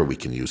 wherever we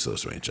can use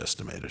those range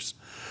estimators.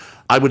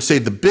 I would say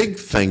the big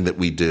thing that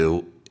we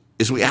do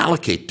is we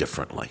allocate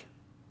differently.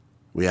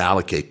 We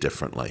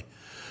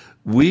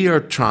are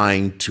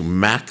trying to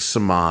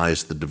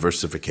maximize the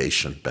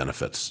diversification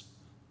benefits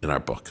in our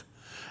book.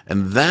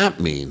 And that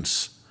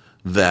means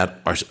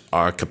that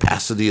our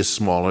capacity is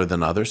smaller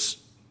than others,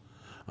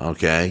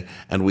 okay?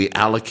 And we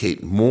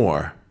allocate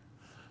more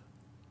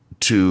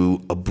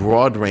to a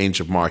broad range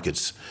of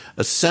markets.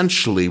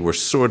 Essentially, we're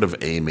sort of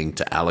aiming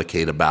to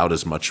allocate about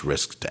as much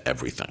risk to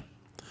everything.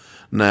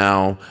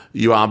 Now,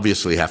 you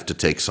obviously have to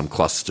take some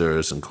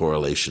clusters and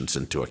correlations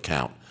into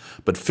account,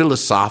 but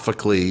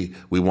philosophically,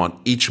 we want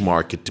each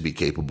market to be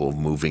capable of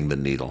moving the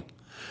needle,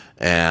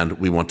 and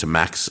we want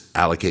to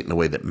allocate in a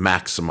way that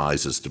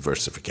maximizes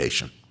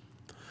diversification.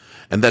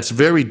 And that's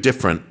very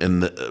different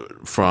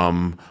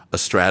from a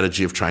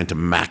strategy of trying to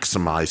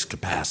maximize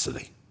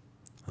capacity,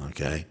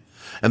 okay?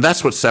 And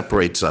that's what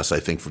separates us, I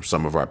think, from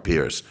some of our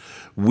peers.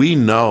 We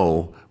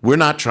know we're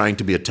not trying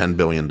to be a $10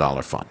 billion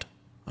fund,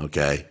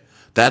 okay?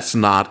 That's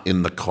not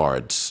in the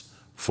cards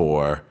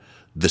for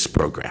this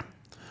program.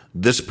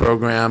 This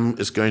program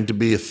is going to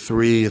be a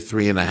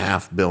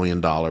 $3.5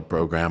 billion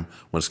program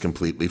when it's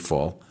completely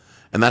full.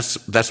 And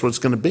that's what it's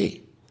going to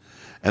be.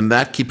 And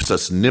that keeps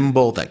us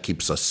nimble, that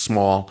keeps us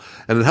small,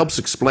 and it helps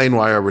explain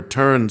why our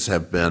returns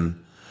have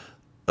been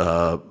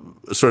I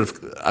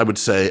would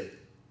say,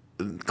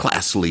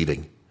 class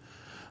leading.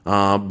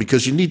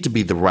 Because you need to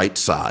be the right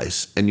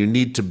size and you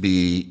need to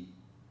be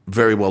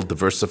very well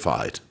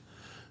diversified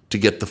to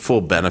get the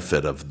full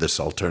benefit of this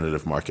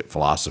alternative market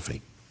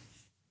philosophy.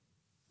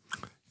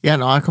 Yeah,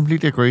 no, I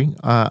completely agree.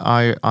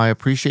 I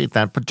appreciate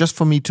that. But just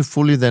for me to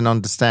fully then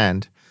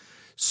understand,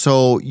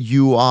 so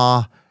you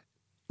are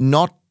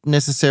not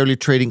necessarily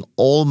trading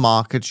all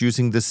markets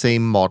using the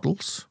same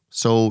models.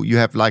 So you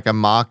have like a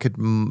market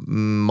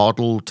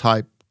model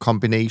type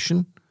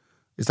combination.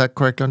 Is that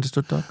correctly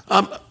understood, Doug?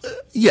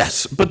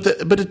 Yes, but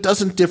it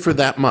doesn't differ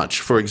that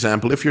much. For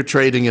example, if you're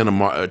trading in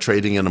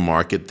a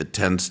market that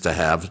tends to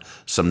have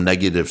some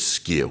negative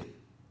skew,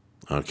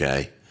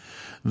 okay,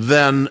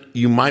 then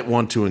you might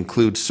want to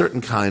include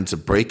certain kinds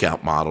of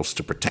breakout models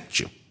to protect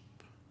you.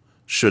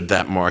 Should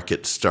that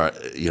market start,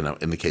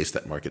 in the case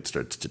that market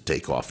starts to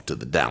take off to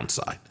the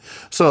downside.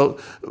 So,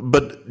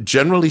 but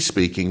generally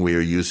speaking, we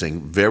are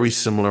using very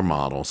similar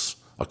models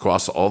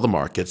across all the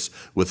markets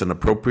with an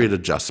appropriate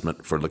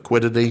adjustment for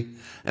liquidity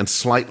and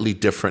slightly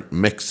different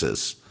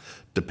mixes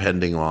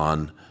depending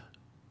on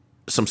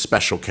some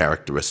special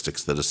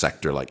characteristics that a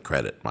sector like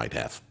credit might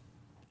have.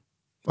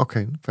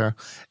 Okay, fair.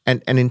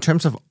 And in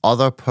terms of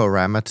other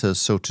parameters,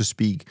 so to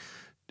speak,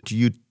 do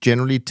you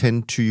generally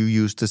tend to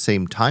use the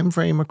same time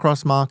frame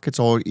across markets,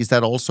 or is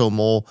that also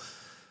more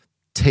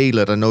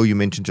tailored? I know you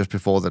mentioned just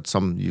before that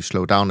some you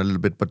slow down a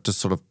little bit, but just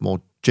sort of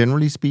more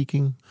generally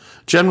speaking?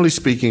 Generally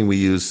speaking, we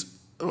use,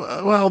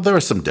 there are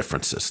some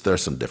differences.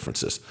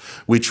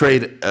 We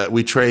trade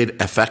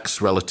FX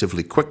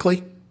relatively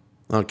quickly,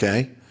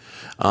 okay?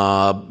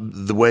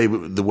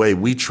 The way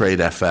we trade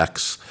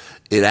FX,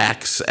 it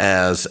acts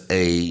as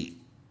a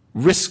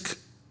risk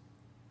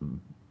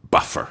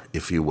buffer,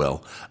 if you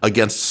will,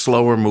 against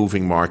slower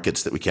moving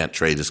markets that we can't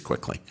trade as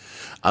quickly.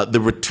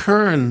 The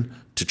return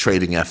to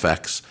trading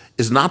FX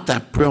is not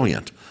that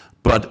brilliant,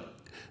 but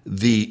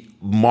the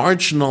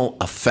marginal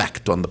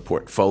effect on the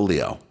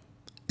portfolio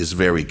is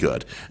very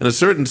good. In a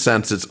certain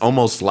sense, it's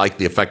almost like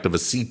the effect of a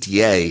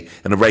CTA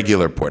in a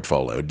regular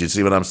portfolio. Do you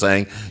see what I'm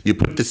saying? You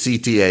put the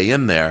CTA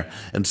in there,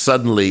 and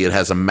suddenly it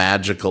has a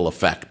magical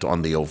effect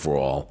on the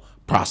overall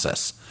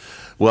process.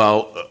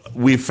 Well,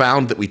 we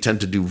found that we tend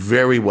to do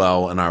very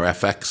well in our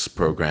FX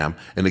program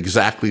in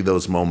exactly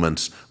those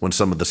moments when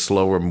some of the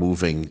slower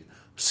moving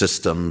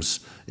systems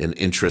in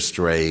interest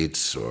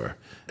rates or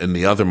in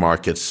the other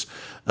markets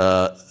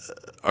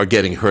are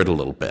getting hurt a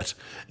little bit.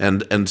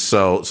 And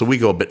so we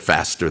go a bit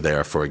faster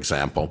there, for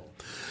example.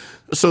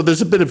 So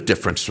there's a bit of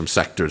difference from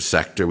sector to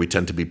sector. We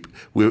tend to be,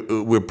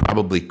 we're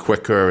probably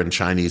quicker in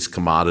Chinese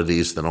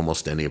commodities than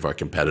almost any of our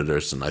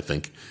competitors, and I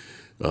think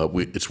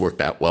it's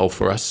worked out well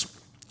for us.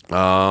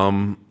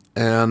 But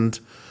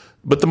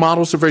the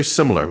models are very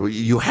similar.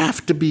 You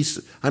have to be,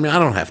 I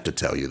don't have to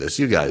tell you this.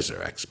 You guys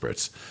are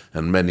experts,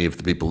 and many of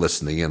the people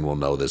listening in will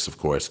know this, of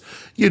course.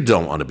 You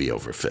don't want to be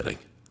overfitting,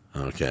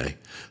 okay?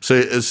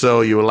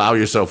 So you allow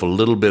yourself a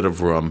little bit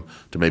of room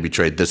to maybe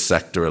trade this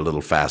sector a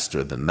little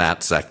faster than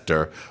that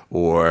sector,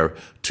 or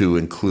to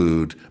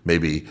include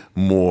maybe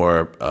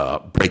more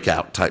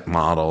breakout type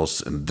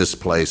models in this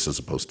place as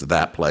opposed to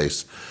that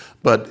place.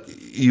 But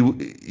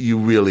you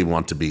really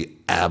want to be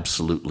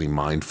absolutely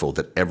mindful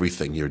that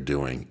everything you're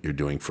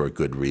doing for a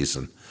good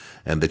reason,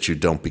 and that you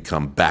don't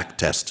become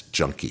backtest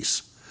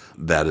junkies.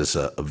 That is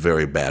a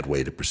very bad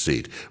way to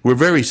proceed. We're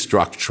very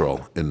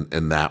structural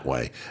in that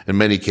way. In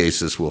many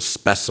cases, we'll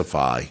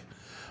specify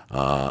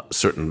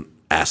certain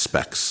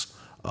aspects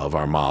of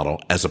our model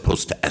as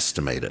opposed to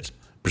estimate it,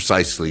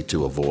 precisely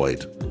to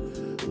avoid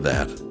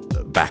that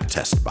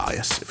backtest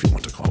bias, if you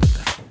want to call it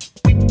that.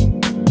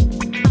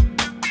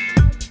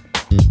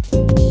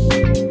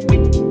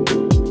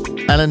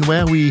 Alan,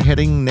 where are we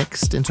heading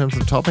next in terms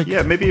of topic?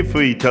 Yeah, maybe if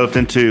we delved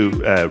into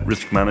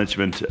risk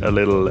management a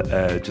little,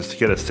 just to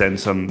get a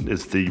sense on,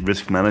 is the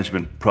risk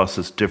management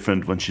process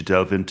different once you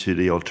delve into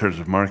the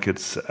alternative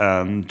markets?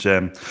 And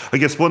I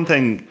guess one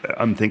thing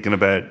I'm thinking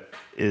about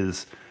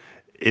is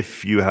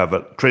if you have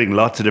trading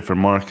lots of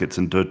different markets,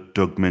 and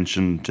Doug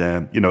mentioned,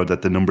 that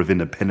the number of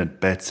independent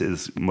bets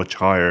is much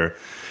higher.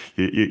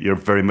 You're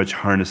very much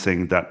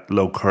harnessing that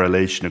low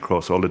correlation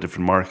across all the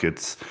different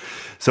markets.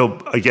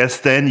 So I guess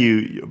then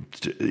you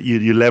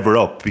lever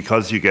up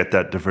because you get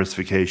that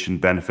diversification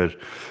benefit.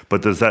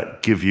 But does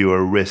that give you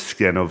a risk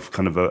then of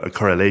kind of a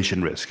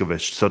correlation risk of a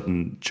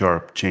sudden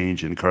sharp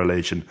change in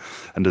correlation?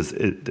 And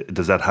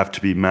does that have to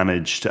be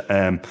managed?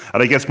 And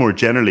I guess more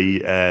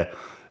generally,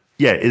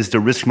 is the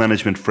risk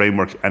management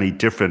framework any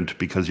different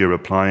because you're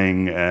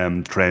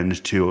applying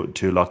trend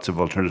to lots of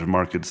alternative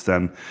markets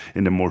than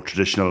in the more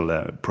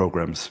traditional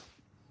programs?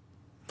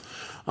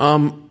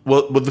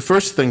 Well, the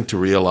first thing to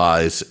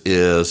realize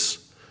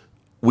is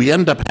we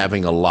end up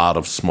having a lot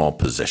of small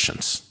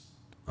positions,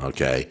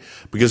 okay?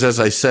 Because as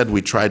I said,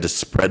 we try to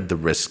spread the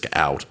risk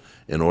out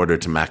in order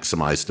to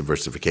maximize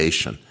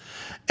diversification,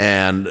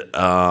 and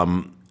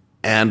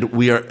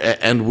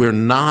we're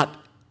not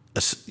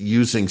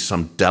using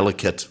some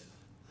delicate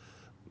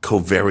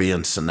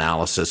covariance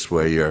analysis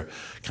where you're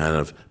kind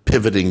of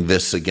pivoting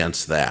this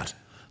against that.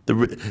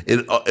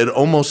 It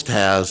almost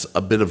has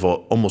a bit of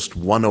almost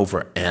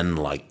 1/n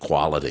like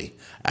quality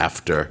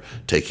after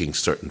taking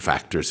certain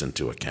factors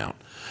into account.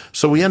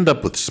 So we end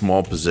up with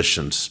small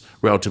positions,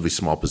 relatively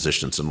small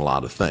positions in a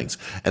lot of things.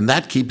 And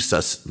that keeps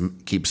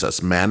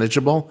us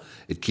manageable,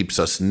 it keeps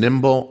us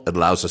nimble, it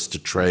allows us to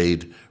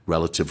trade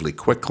relatively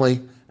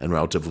quickly and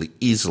relatively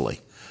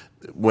easily,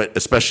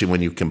 especially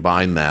when you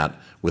combine that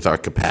with our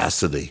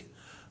capacity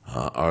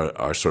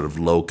our sort of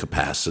low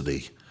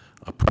capacity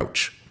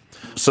approach.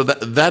 So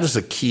that is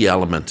a key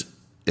element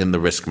in the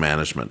risk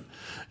management.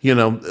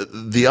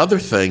 The other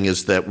thing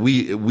is that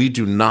we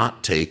do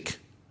not take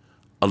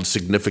a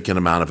significant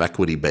amount of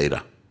equity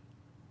beta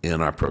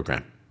in our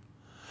program.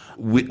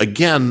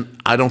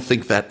 I don't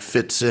think that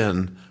fits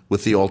in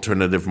with the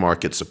alternative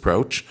markets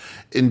approach.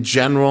 In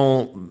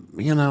general,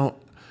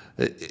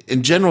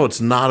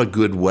 it's not a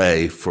good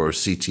way for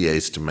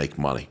CTAs to make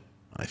money,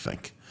 I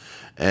think.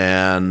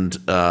 And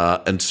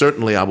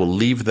certainly I will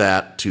leave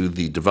that to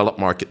the developed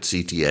market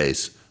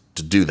CTAs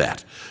to do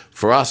that.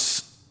 For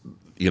us,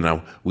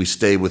 we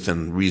stay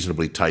within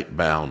reasonably tight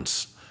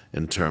bounds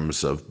in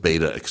terms of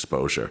beta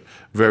exposure,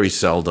 very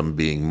seldom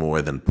being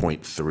more than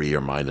 0.3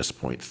 or minus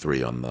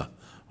 0.3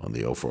 on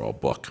the overall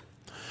book.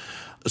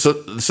 So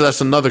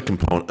that's another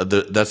component.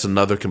 That's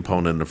another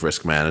component of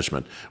risk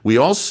management. We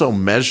also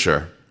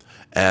measure,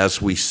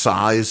 as we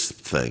size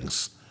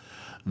things,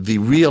 the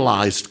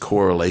realized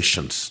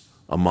correlations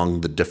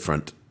among the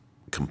different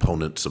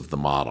components of the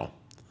model,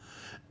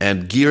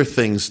 and gear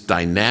things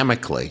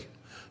dynamically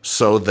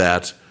so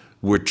that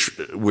we're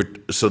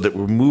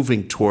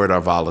moving toward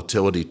our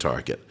volatility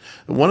target.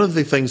 And one of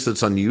the things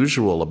that's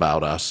unusual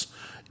about us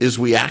is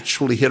we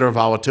actually hit our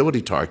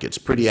volatility targets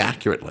pretty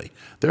accurately.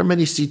 There are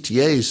many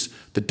CTAs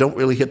that don't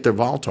really hit their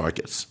vol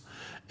targets.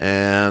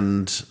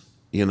 And,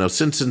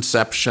 since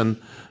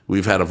inception,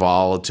 we've had a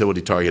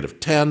volatility target of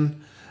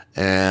 10,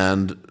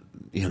 and,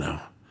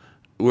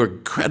 we're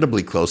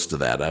incredibly close to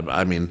that.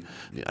 I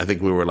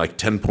think we were like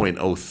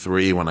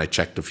 10.03 when I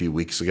checked a few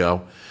weeks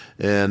ago.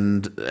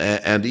 And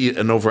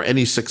over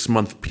any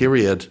 6-month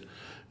period,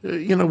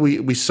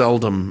 we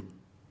seldom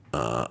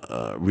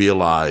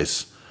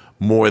realize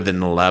more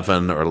than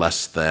 11 or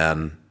less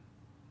than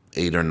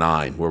 8 or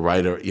 9. We're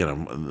right,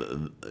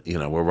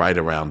 we're right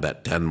around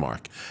that 10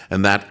 mark,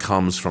 and that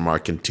comes from our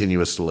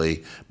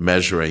continuously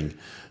measuring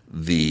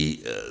the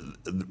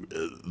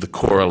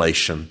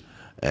correlation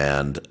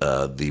and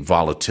the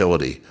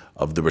volatility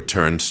of the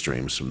return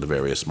streams from the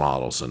various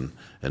models and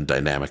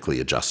dynamically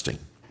adjusting.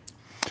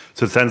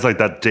 So it sounds like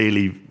that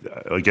daily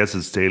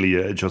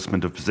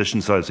adjustment of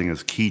position sizing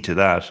is key to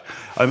that.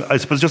 I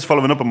suppose just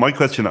following up on my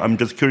question, I'm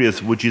just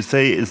curious, would you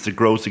say is the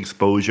gross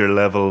exposure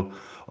level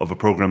of a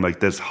program like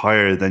this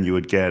higher than you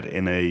would get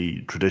in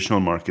a traditional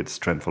markets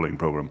trend following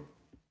program?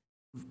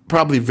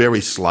 Probably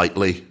very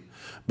slightly,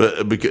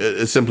 but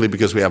simply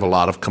because we have a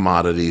lot of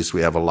commodities,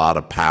 we have a lot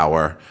of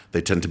power.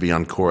 They tend to be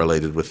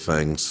uncorrelated with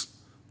things.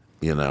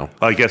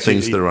 I guess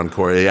things that are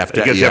uncorrelated.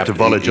 You have to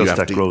vol adjust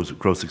that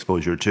gross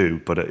exposure too,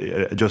 but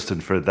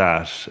adjusting for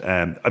that,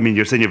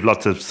 you're saying you have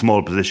lots of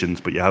small positions,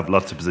 but you have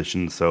lots of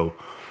positions, so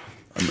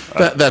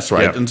that's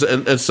right. Yeah.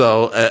 And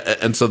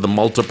so the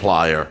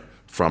multiplier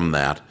from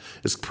that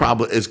is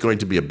going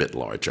to be a bit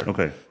larger.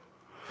 Okay.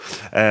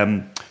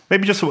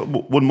 Maybe just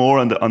one more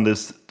on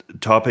this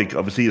topic.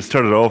 Obviously, you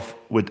started off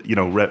with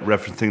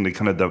referencing the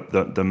kind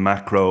of the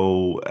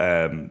macro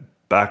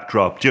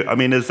backdrop.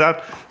 Is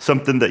that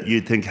something that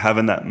you think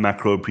having that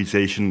macro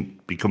appreciation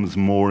becomes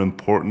more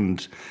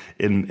important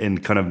in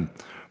kind of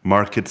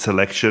market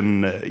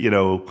selection?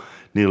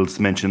 Niels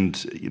mentioned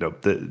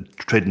the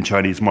trade in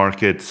Chinese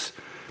markets.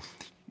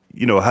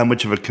 How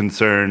much of a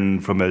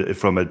concern from a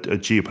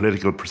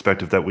geopolitical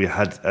perspective that we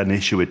had an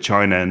issue with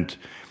China and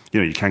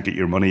you can't get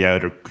your money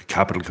out, or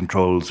capital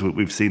controls.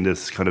 We've seen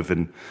this kind of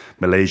in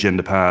Malaysia in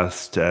the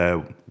past.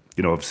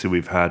 Obviously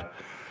we've had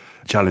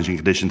challenging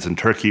conditions in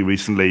Turkey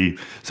recently.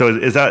 So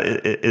is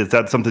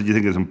that something you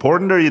think is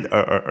important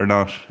or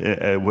not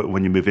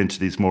when you move into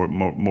these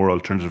more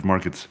alternative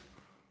markets?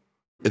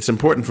 It's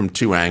important from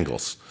two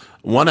angles.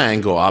 One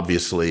angle,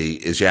 obviously,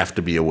 is you have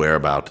to be aware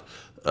about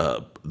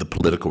the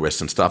political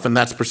risks and stuff, and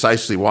that's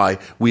precisely why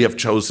we have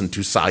chosen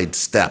to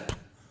sidestep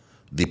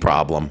the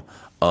problem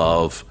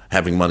of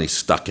having money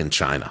stuck in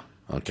China.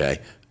 Okay,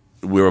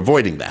 we're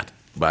avoiding that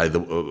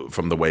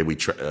from the way we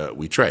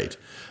trade.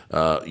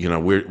 We're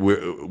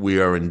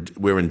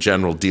in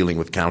general dealing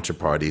with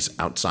counterparties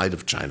outside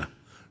of China,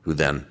 who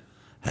then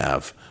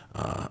have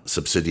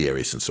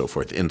subsidiaries and so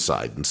forth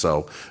inside, and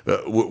so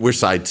we're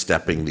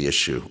sidestepping the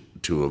issue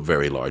to a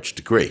very large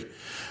degree.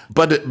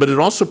 But it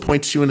also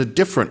points you in a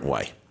different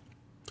way.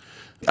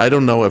 I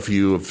don't know if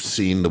you have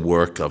seen the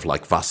work of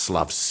like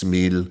Václav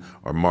Smil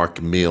or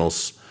Mark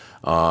Mills.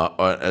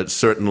 Or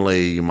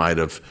certainly you might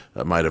have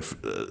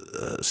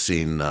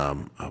seen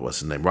what's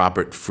his name,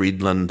 Robert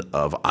Friedland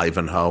of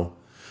Ivanhoe,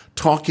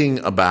 talking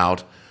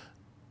about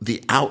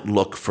the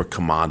outlook for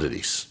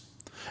commodities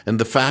and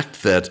the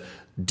fact that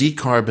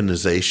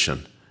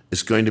decarbonization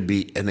is going to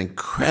be an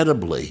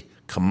incredibly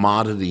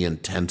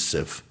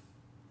commodity-intensive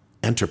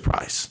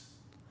enterprise.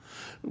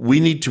 We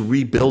need to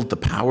rebuild the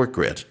power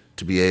grid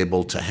to be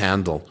able to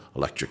handle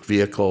electric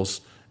vehicles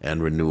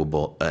and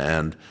renewable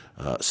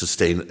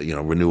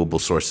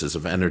sources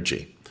of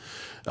energy.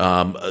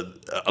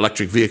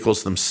 Electric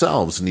vehicles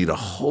themselves need a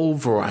whole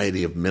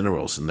variety of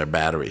minerals in their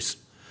batteries.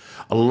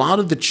 A lot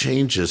of the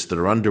changes that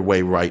are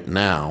underway right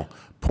now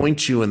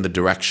point you in the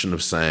direction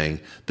of saying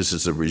this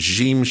is a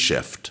regime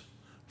shift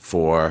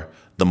for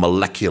the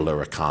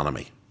molecular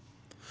economy.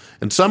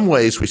 In some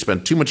ways, we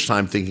spend too much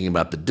time thinking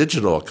about the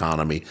digital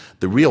economy.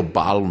 The real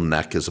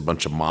bottleneck is a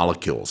bunch of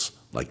molecules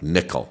like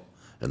nickel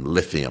and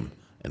lithium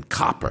and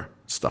copper,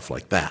 stuff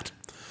like that.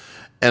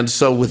 And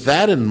so with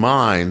that in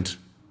mind,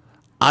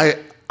 I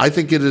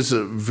think it is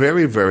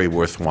very, very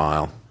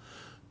worthwhile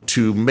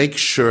to make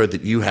sure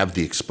that you have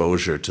the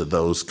exposure to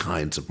those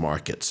kinds of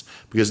markets,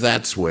 because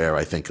that's where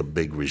I think a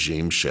big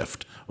regime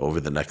shift over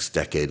the next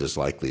decade is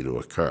likely to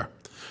occur.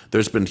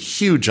 There's been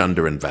huge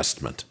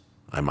underinvestment,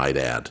 I might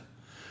add,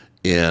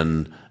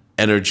 in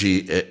energy,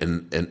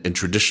 in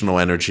traditional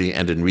energy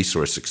and in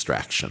resource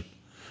extraction.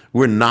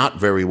 We're not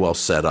very well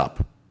set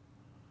up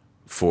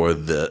for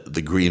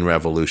the green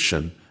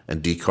revolution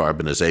and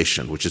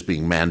decarbonization, which is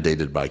being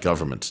mandated by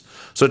governments.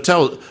 On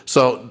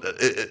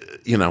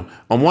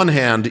one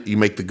hand, you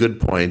make the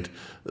good point,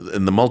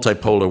 in the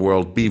multipolar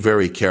world, be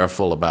very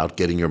careful about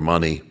getting your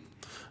money,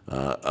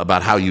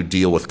 about how you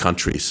deal with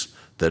countries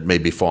that may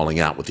be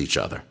falling out with each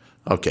other.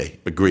 Okay,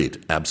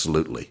 agreed,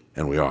 absolutely,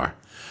 and we are.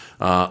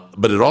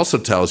 But it also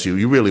tells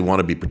you really want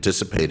to be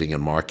participating in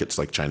markets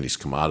like Chinese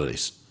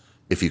commodities,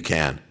 if you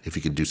can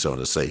do so in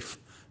a safe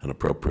and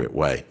appropriate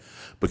way,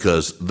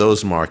 because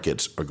those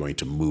markets are going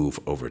to move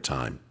over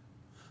time.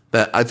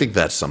 I think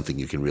that's something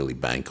you can really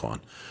bank on.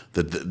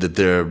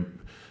 That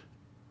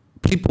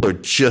people are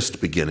just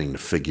beginning to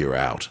figure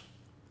out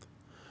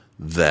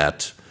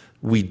that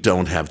we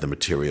don't have the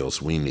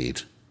materials we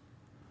need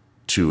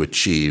to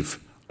achieve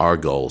our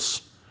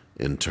goals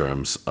in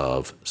terms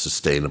of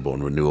sustainable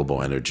and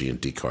renewable energy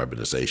and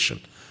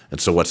decarbonization.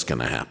 And so what's going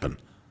to happen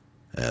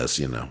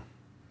as,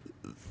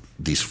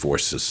 these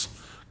forces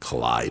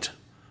collide?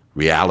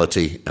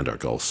 Reality and our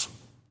goals.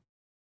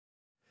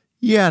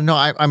 Yeah, no,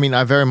 I mean,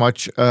 I very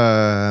much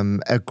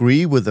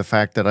agree with the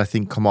fact that I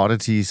think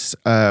commodities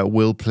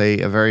will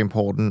play a very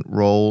important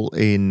role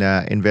in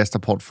investor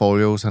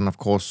portfolios. And of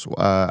course,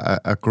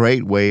 a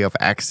great way of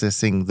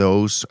accessing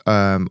those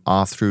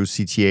are through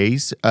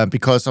CTAs,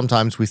 because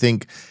sometimes we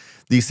think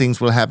these things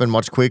will happen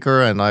much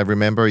quicker. And I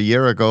remember a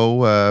year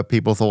ago,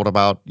 people thought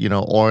about,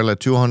 oil at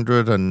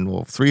 $200 and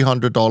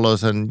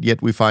 $300, and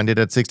yet we find it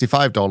at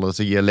 $65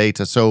 a year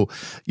later. So,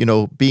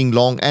 being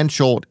long and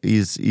short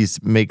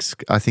makes,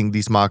 I think,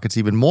 these markets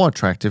even more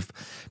attractive.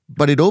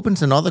 But it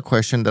opens another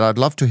question that I'd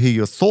love to hear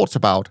your thoughts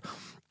about.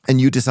 And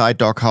you decide,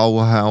 Doc,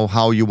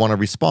 how you want to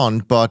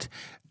respond. But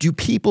do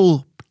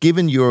people,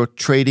 given your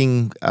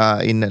trading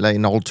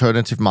in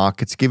alternative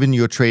markets, given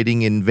your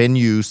trading in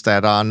venues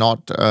that are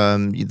not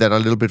that are a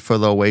little bit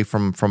further away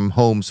from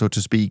home, so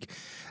to speak,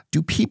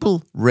 do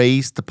people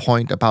raise the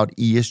point about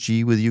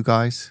ESG with you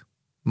guys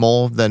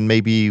more than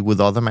maybe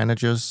with other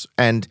managers?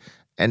 And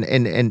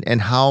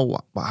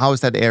how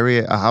is that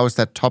area? How is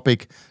that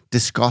topic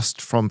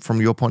discussed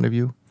from your point of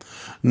view?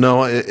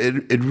 No,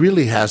 it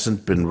really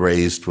hasn't been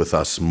raised with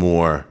us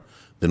more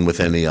than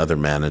with any other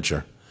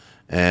manager,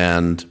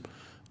 and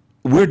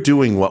we're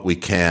doing what we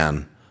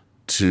can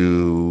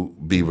to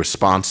be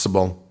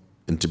responsible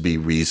and to be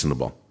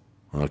reasonable.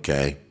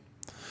 Okay,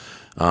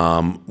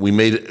 we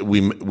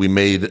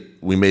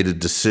made a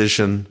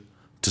decision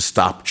to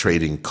stop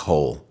trading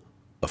coal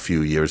a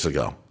few years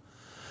ago.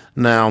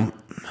 Now,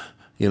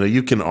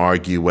 you can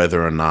argue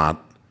whether or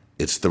not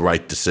it's the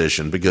right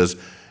decision, because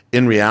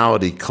in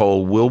reality,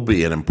 coal will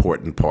be an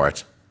important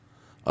part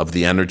of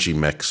the energy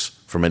mix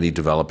for many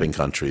developing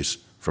countries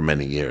for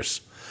many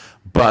years.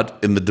 But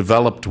in the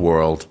developed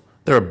world,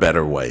 there are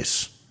better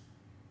ways.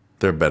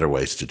 There are better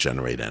ways to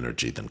generate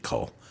energy than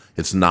coal.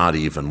 It's not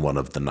even one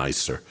of the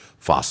nicer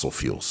fossil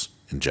fuels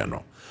in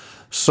general.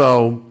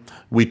 So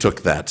we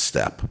took that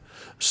step.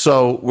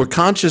 So we're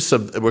conscious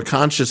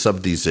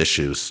of these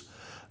issues,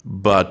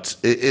 but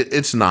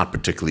it's not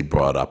particularly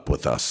brought up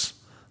with us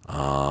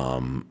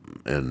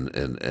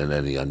in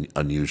any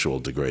unusual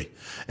degree.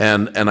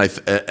 And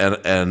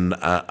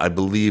I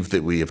believe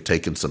that we have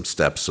taken some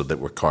steps so that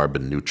we're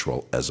carbon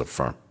neutral as a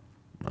firm.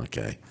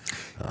 Okay.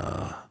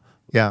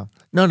 Yeah.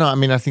 No. I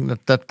mean, I think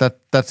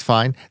that's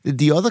fine.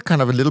 The other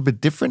kind of a little bit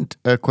different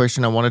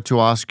question I wanted to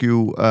ask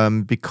you,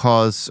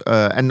 because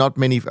and not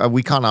many,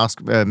 we can't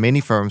ask many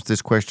firms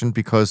this question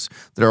because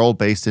they're all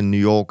based in New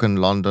York and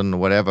London or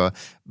whatever.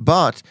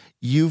 But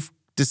you've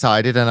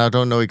decided, and I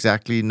don't know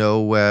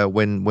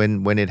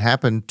when it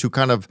happened, to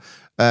kind of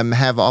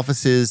have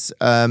offices,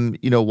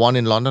 one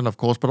in London, of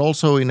course, but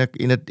also in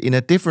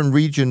a different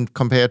region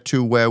compared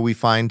to where we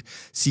find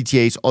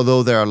CTAs.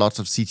 Although there are lots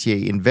of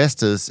CTA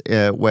investors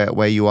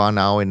where you are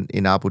now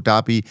in Abu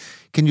Dhabi.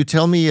 Can you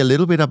tell me a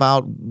little bit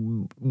about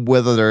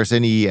whether there's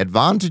any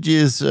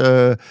advantages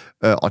or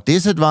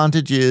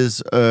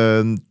disadvantages,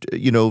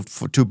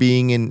 to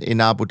being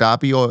in Abu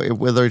Dhabi, or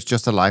whether it's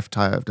just a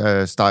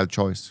lifestyle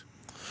choice?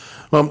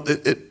 Well,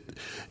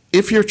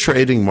 if you're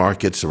trading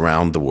markets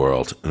around the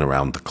world and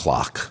around the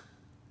clock,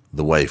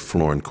 the way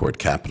Florin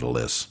Capital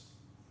is,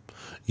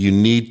 you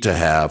need to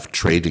have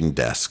trading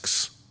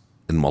desks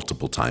in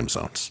multiple time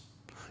zones.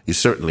 You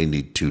certainly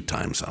need 2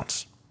 time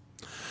zones.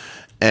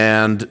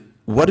 And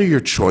what are your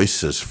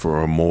choices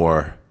for a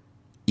more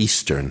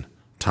Eastern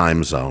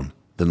time zone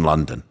than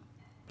London?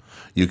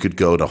 You could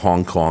go to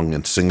Hong Kong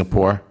and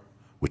Singapore,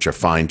 which are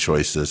fine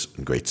choices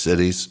and great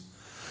cities.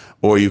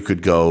 Or you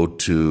could go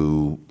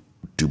to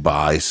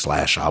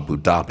Dubai/Abu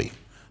Dhabi.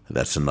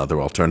 That's another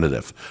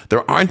alternative.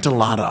 There aren't a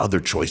lot of other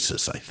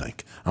choices, I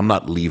think. I'm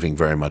not leaving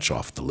very much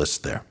off the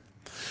list there.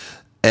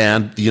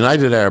 And the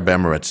United Arab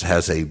Emirates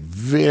has a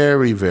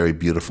very, very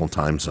beautiful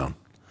time zone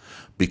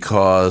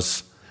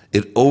because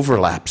it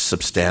overlaps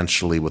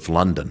substantially with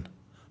London,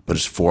 but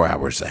is 4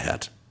 hours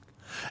ahead.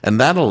 And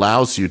that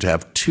allows you to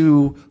have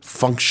two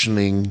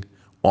functioning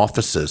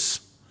offices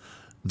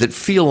that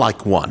feel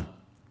like one.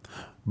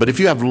 But if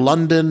you have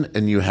London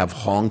and you have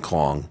Hong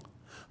Kong,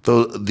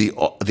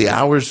 the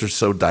hours are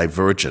so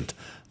divergent.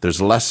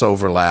 There's less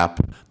overlap.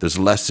 There's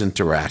less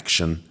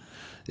interaction.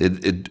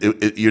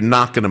 You're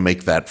not going to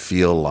make that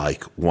feel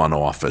like one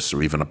office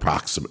or even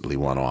approximately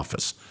one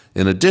office.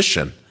 In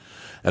addition,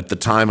 at the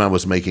time I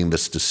was making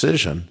this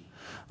decision,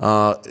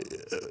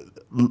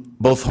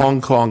 both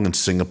Hong Kong and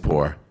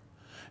Singapore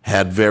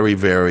had very,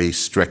 very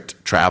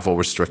strict travel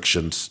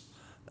restrictions,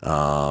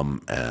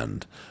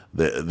 and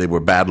they were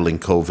battling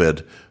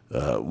COVID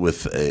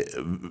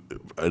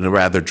in a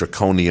rather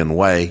draconian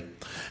way,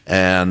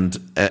 and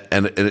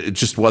it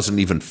just wasn't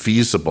even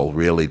feasible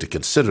really to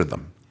consider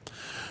them.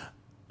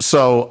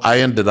 So I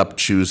ended up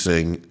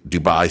choosing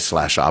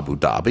Dubai/Abu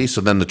Dhabi. So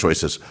then the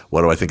choice is,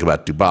 what do I think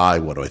about Dubai?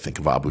 What do I think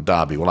of Abu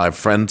Dhabi? Well, I have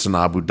friends in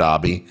Abu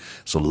Dhabi.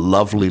 It's a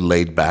lovely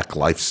laid-back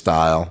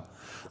lifestyle.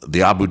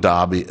 The Abu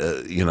Dhabi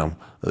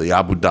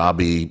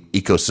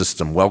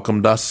ecosystem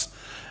welcomed us.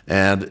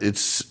 And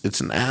it's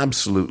an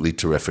absolutely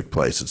terrific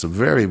place. It's a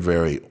very,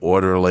 very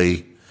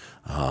orderly.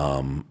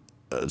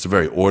 It's a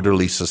very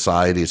orderly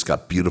society. It's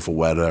got beautiful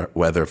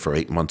weather for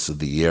 8 months of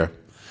the year.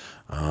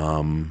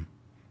 And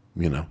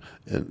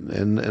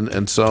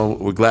so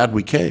we're glad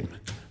we came.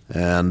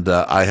 And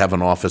I have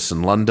an office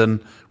in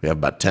London. We have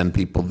about 10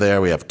 people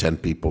there. We have 10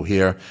 people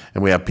here,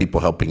 and we have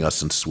people helping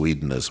us in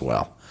Sweden as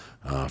well,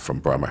 from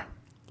Brummer.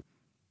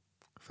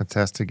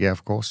 Fantastic. Yeah,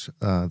 of course.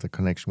 The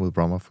connection with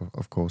Brummer,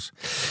 of course.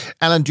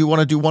 Alan, do you want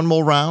to do one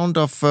more round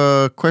of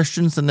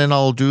questions, and then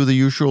I'll do the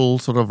usual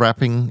sort of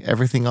wrapping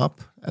everything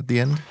up at the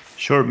end?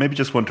 Sure. Maybe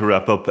just want to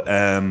wrap up.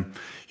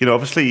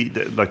 Obviously,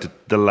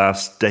 the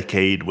last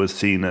decade was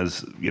seen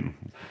as,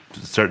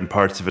 certain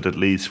parts of it at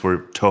least were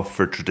tough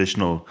for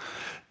traditional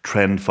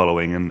trend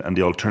following, and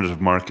the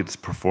alternative markets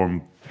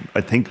perform,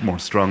 I think, more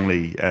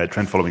strongly,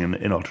 trend following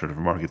in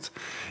alternative markets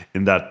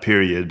in that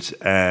period.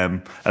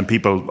 And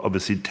people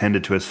obviously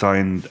tended to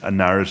assign a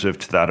narrative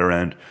to that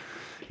around,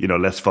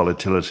 less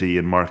volatility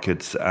in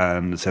markets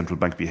and central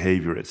bank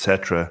behavior,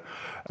 etc.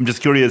 I'm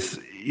just curious,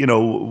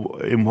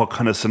 in what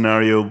kind of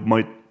scenario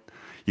might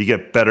you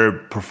get better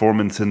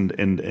performance in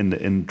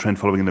trend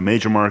following in the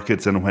major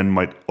markets, and when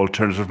might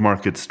alternative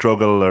markets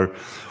struggle, or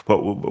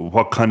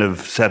what kind of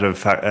set of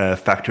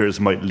factors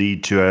might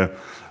lead to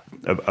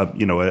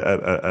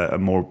a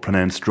more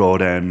pronounced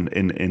drawdown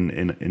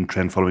in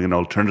trend following in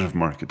alternative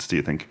markets, do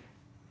you think?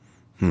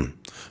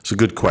 It's a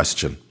good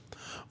question.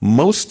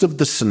 Most of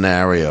the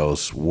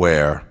scenarios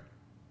where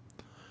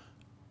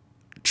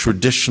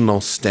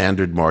traditional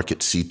standard market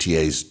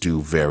CTAs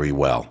do very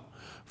well,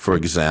 for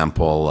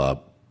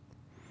example,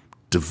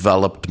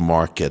 developed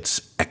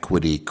markets,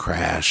 equity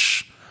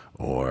crash,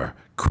 or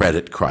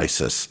credit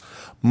crisis,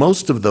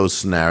 most of those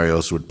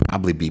scenarios would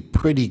probably be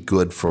pretty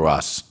good for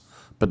us,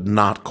 but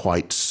not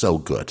quite so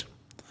good.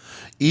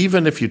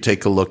 Even if you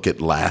take a look at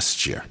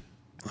last year,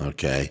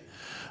 okay,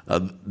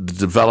 the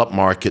developed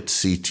market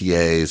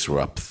CTAs were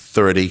up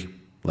 30,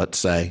 let's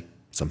say,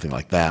 something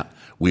like that.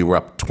 We were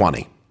up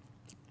 20,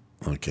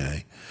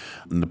 okay.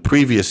 In the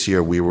previous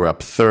year, we were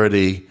up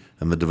 30,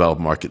 and the developed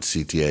market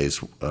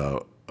CTAs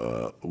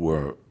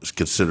were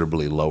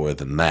considerably lower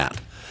than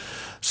that.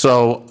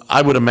 So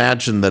I would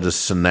imagine that a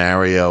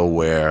scenario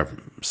where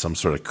some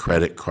sort of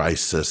credit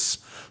crisis,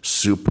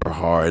 super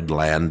hard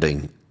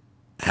landing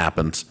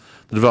happens,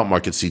 the developed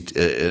market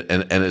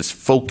and it's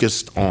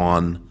focused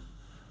on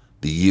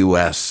the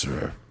US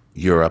or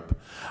Europe,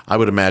 I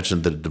would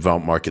imagine that the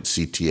developed market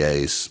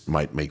CTAs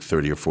might make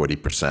 30 or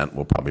 40%.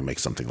 We'll probably make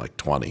something like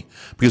 20,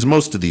 because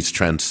most of these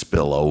trends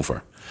spill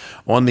over.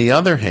 On the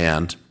other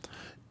hand,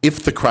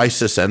 if the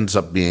crisis ends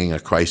up being a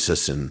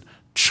crisis in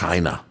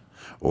China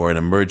or an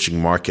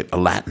emerging market, a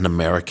Latin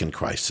American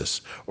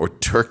crisis, or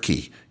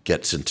Turkey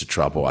gets into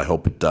trouble, I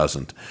hope it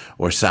doesn't,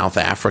 or South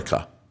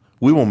Africa,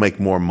 we will make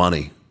more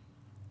money,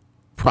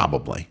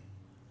 probably,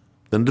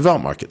 than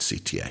developed market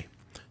CTA. It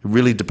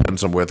really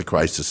depends on where the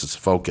crisis is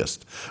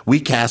focused. We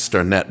cast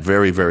our net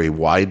very, very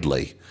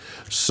widely,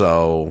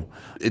 so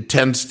it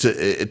tends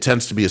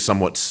to be a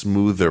somewhat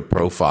smoother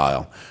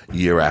profile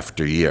year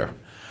after year.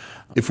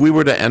 If we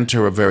were to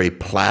enter a very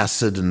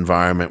placid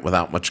environment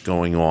without much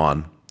going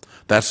on,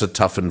 that's a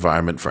tough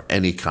environment for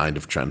any kind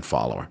of trend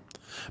follower.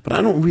 But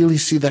I don't really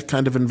see that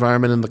kind of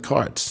environment in the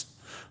cards.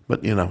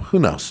 But, who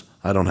knows?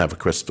 I don't have a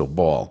crystal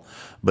ball.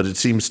 But it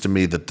seems to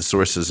me that the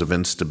sources of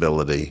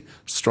instability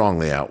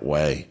strongly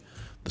outweigh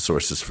the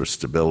sources for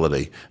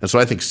stability. And so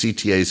I think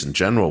CTAs in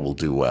general will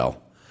do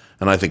well.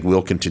 and I think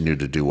we'll continue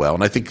to do well.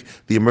 And I think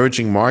the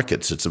emerging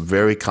markets, it's a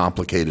very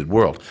complicated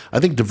world. I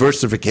think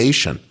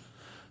diversification,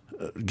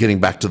 getting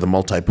back to the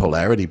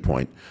multipolarity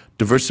point,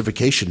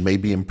 diversification may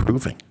be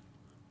improving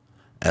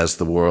as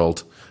the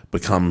world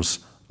becomes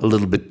a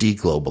little bit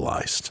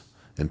deglobalized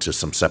into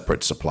some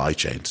separate supply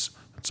chains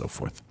and so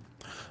forth.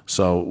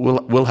 So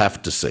we'll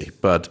have to see,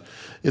 but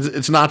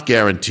it's not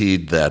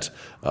guaranteed that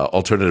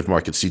alternative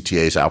market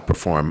CTAs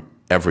outperform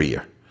every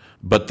year.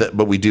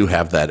 But we do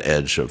have that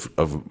edge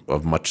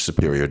of much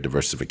superior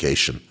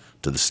diversification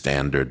to the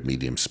standard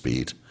medium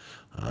speed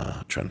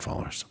trend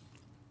followers.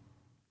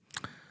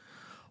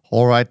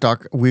 All right,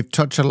 Doc, we've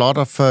touched a lot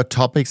of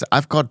topics.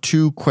 I've got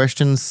 2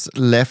 questions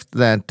left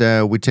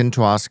that we tend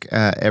to ask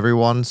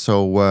everyone.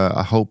 So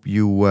I hope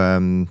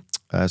you...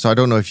 so I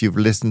don't know if you've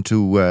listened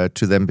to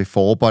them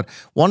before, but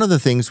one of the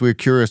things we're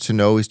curious to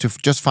know is to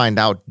just find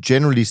out,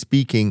 generally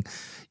speaking,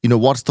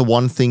 what's the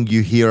one thing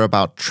you hear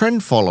about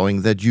trend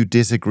following that you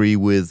disagree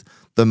with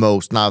the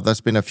most? Now,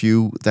 there's been a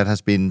few that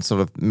has been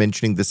sort of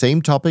mentioning the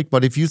same topic,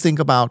 but if you think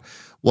about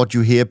what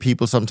you hear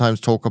people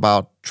sometimes talk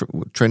about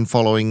trend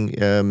following,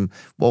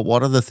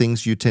 what are the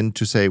things you tend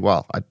to say,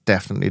 well, I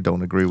definitely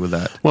don't agree with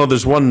that? Well,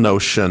 there's one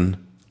notion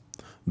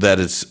that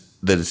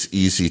it's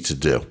easy to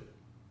do.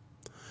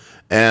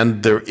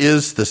 And there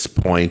is this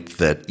point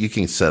that you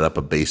can set up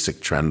a basic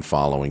trend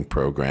following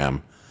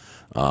program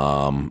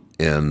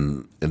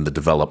in the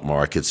developed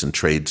markets and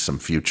trade some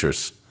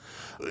futures,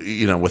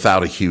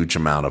 without a huge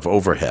amount of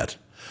overhead.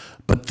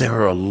 But there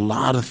are a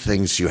lot of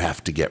things you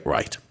have to get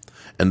right.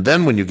 And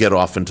then when you get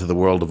off into the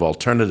world of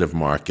alternative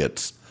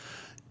markets,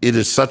 it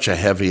is such a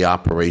heavy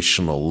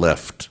operational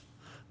lift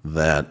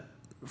that,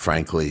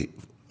 frankly,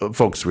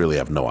 folks really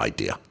have no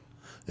idea.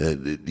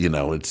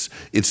 It's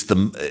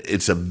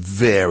a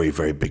very,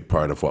 very big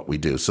part of what we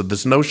do. So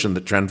this notion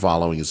that trend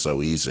following is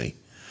so easy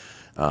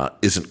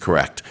isn't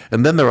correct.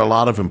 And then there are a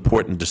lot of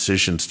important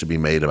decisions to be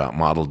made about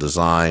model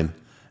design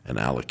and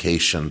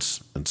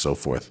allocations and so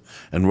forth.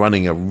 And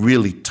running a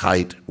really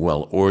tight,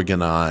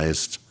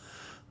 well-organized,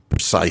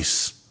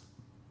 precise,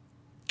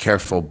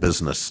 careful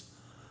business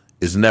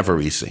is never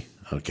easy,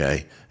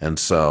 okay? And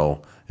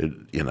so,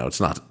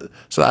 it's not.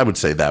 So I would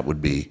say that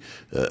would be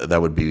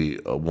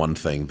one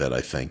thing that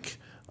I think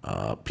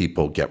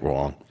people get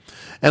wrong.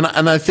 And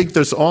I think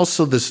there's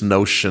also this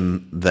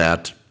notion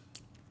that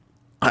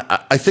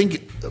I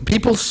think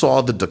people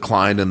saw the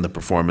decline in the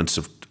performance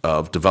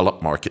of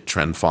developed market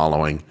trend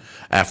following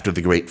after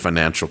the great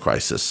financial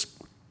crisis.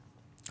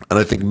 And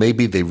I think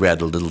maybe they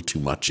read a little too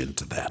much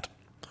into that.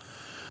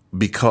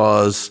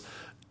 Because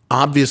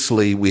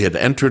obviously we had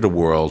entered a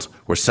world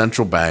where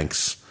central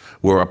banks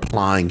were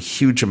applying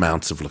huge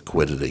amounts of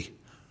liquidity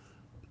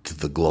to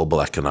the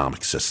global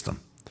economic system.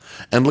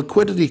 And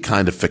liquidity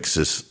kind of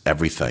fixes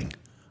everything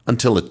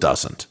until it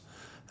doesn't,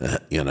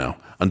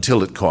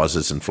 until it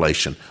causes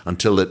inflation,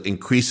 until it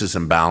increases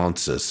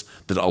imbalances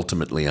that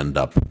ultimately end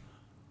up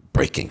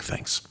breaking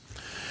things.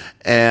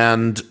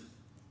 And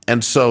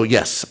so,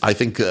 yes, I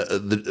think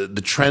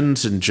the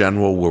trends in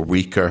general were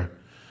weaker,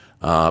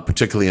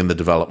 particularly in the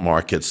developed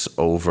markets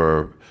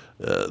over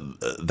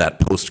that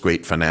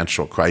post-great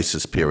financial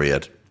crisis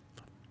period.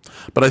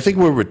 But I think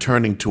we're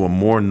returning to a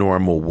more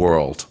normal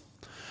world.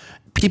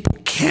 People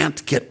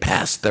can't get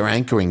past their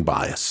anchoring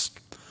bias.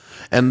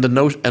 And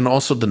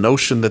also the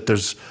notion that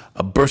there's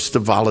a burst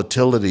of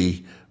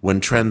volatility when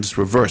trends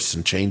reverse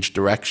and change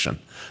direction.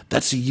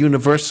 That's a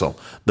universal.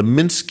 The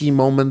Minsky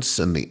moments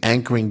and the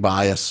anchoring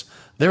bias,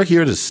 they're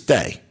here to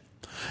stay.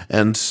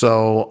 And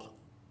so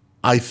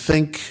I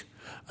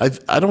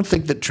don't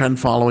think that trend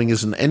following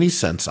is in any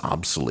sense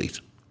obsolete.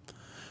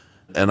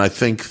 And I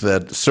think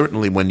that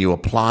certainly when you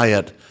apply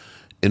it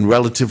in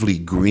relatively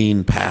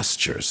green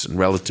pastures, in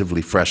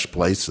relatively fresh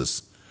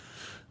places,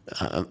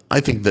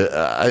 I think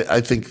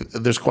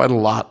there's quite a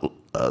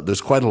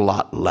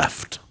lot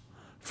left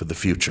for the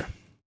future.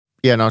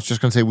 Yeah, and I was just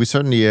going to say we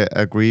certainly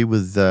agree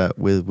with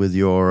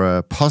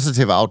your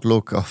positive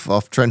outlook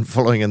of trend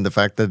following and the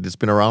fact that it's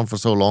been around for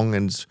so long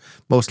and it's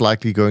most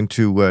likely going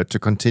to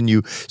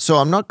continue. So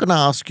I'm not going to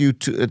ask you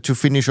to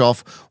finish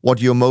off what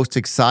you're most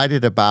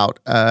excited about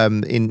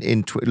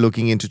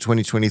looking into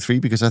 2023,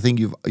 because I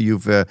think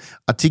you've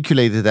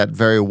articulated that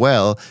very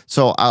well.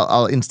 So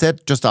I'll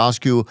instead just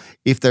ask you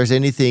if there's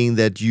anything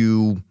that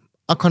you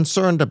are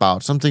concerned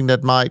about, something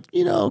that might,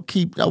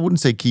 I wouldn't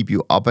say keep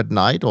you up at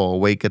night or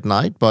awake at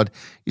night, but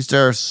is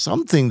there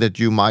something that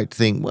you might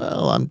think,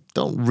 well, I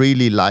don't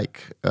really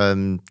like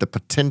the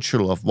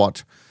potential of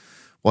what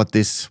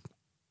this,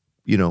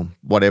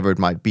 whatever it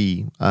might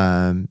be,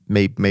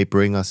 may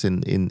bring us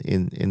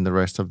in the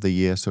rest of the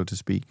year, so to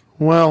speak?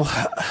 Well,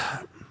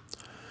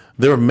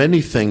 there are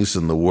many things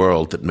in the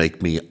world that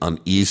make me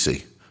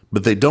uneasy,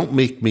 but they don't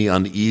make me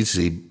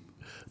uneasy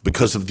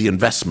because of the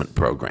investment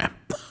program,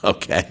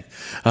 okay?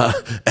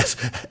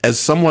 As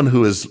someone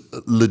who is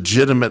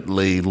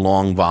legitimately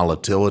long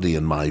volatility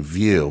in my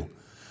view,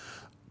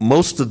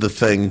 most of the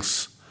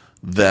things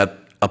that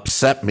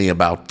upset me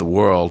about the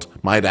world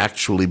might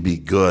actually be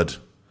good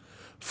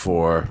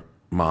for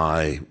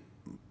my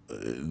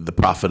the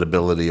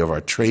profitability of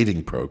our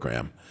trading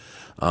program.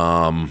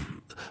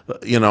 I'm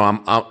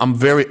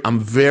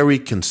very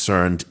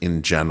concerned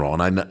in general,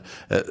 and I know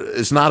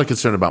it's not a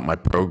concern about my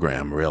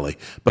program really,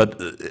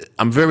 but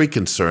I'm very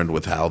concerned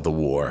with how the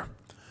war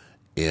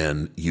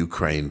in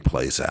Ukraine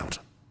plays out.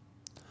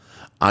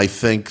 I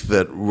think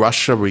that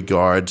Russia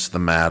regards the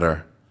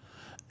matter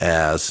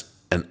as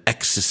an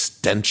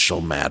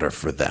existential matter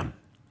for them.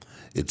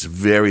 It's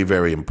very,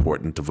 very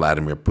important to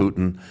Vladimir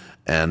Putin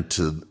and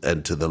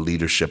to the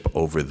leadership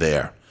over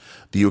there.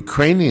 The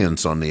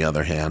Ukrainians, on the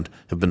other hand,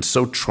 have been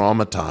so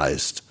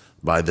traumatized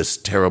by this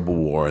terrible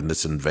war and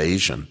this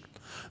invasion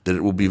that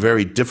it will be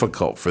very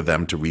difficult for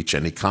them to reach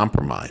any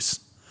compromise.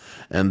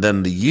 And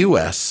then the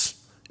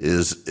U.S.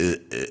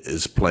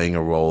 is playing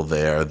a role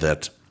there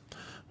that,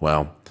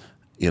 well,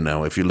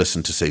 if you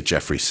listen to, say,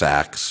 Jeffrey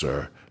Sachs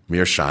or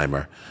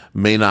Mearsheimer,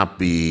 may not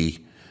be,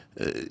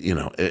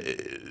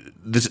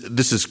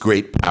 this is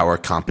great power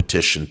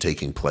competition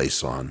taking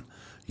place on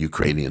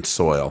Ukrainian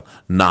soil,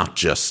 not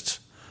just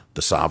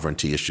the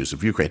sovereignty issues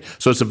of Ukraine.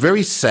 So it's a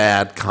very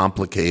sad,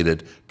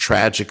 complicated,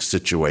 tragic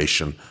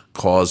situation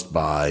caused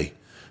by,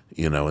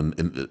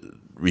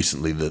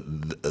 recently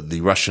the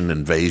Russian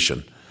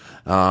invasion.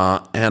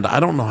 And I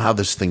don't know how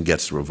this thing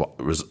gets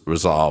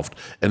resolved,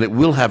 and it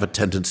will have a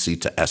tendency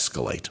to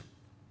escalate.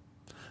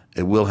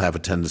 It will have a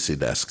tendency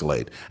to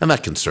escalate, and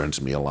that concerns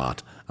me a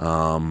lot.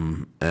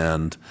 And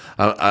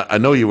I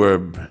know you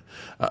were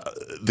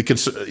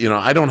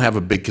I don't have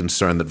a big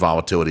concern that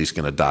volatility is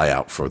going to die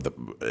out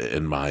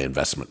in my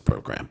investment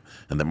program,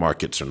 and the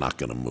markets are not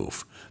going to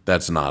move.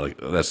 That's not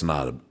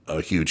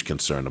a huge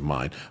concern of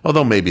mine.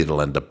 Although maybe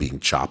it'll end up being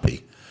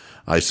choppy.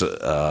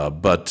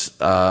 But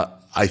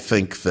I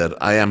think that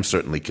I am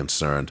certainly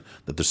concerned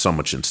that there's so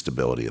much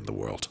instability in the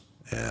world,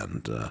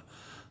 and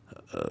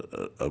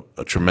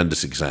a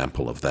tremendous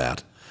example of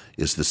that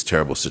is this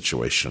terrible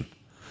situation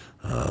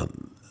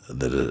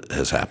that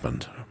has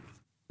happened.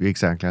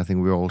 Exactly. I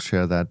think we all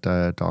share that,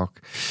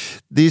 Doc.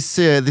 This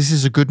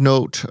is a good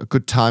note, a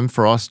good time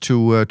for us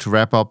to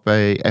wrap up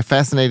a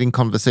fascinating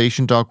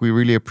conversation, Doc. We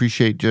really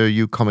appreciate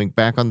you coming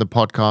back on the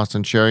podcast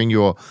and sharing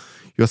your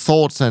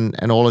thoughts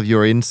and all of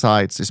your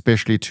insights,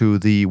 especially to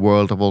the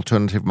world of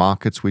alternative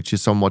markets, which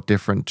is somewhat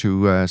different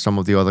to some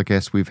of the other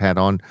guests we've had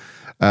on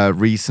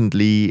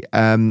recently.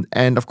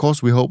 And of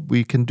course, we hope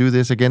we can do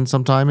this again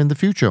sometime in the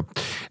future.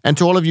 And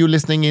to all of you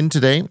listening in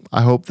today,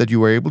 I hope that you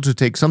were able to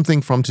take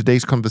something from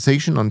today's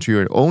conversation onto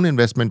your own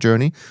investment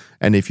journey.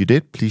 And if you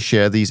did, please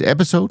share these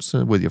episodes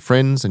with your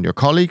friends and your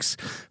colleagues.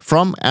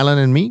 From Alan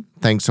and me,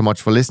 thanks so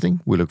much for listening.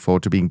 We look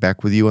forward to being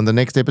back with you on the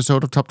next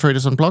episode of Top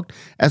Traders Unplugged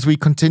as we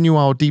continue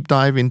our deep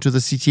dive into the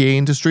CTA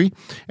industry.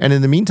 And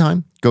in the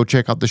meantime, go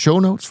check out the show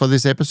notes for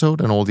this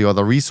episode and all the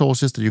other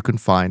resources that you can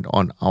find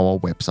on our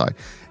website.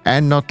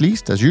 And not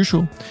least, as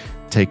usual,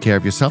 take care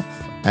of yourself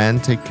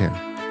and take care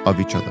of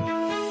each other.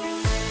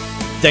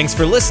 Thanks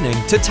for listening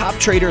to Top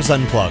Traders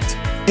Unplugged.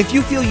 If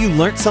you feel you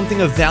learned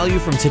something of value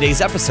from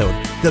today's episode,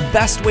 the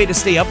best way to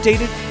stay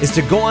updated is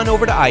to go on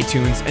over to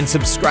iTunes and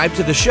subscribe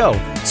to the show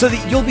so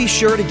that you'll be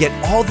sure to get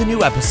all the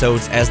new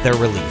episodes as they're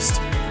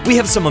released. We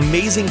have some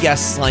amazing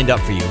guests lined up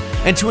for you,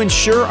 and to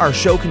ensure our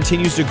show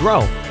continues to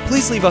grow,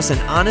 please leave us an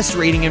honest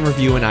rating and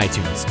review in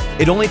iTunes.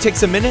 It only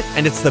takes a minute,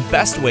 and it's the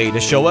best way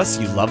to show us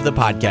you love the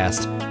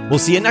podcast. We'll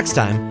see you next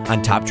time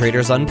on Top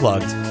Traders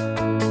Unplugged.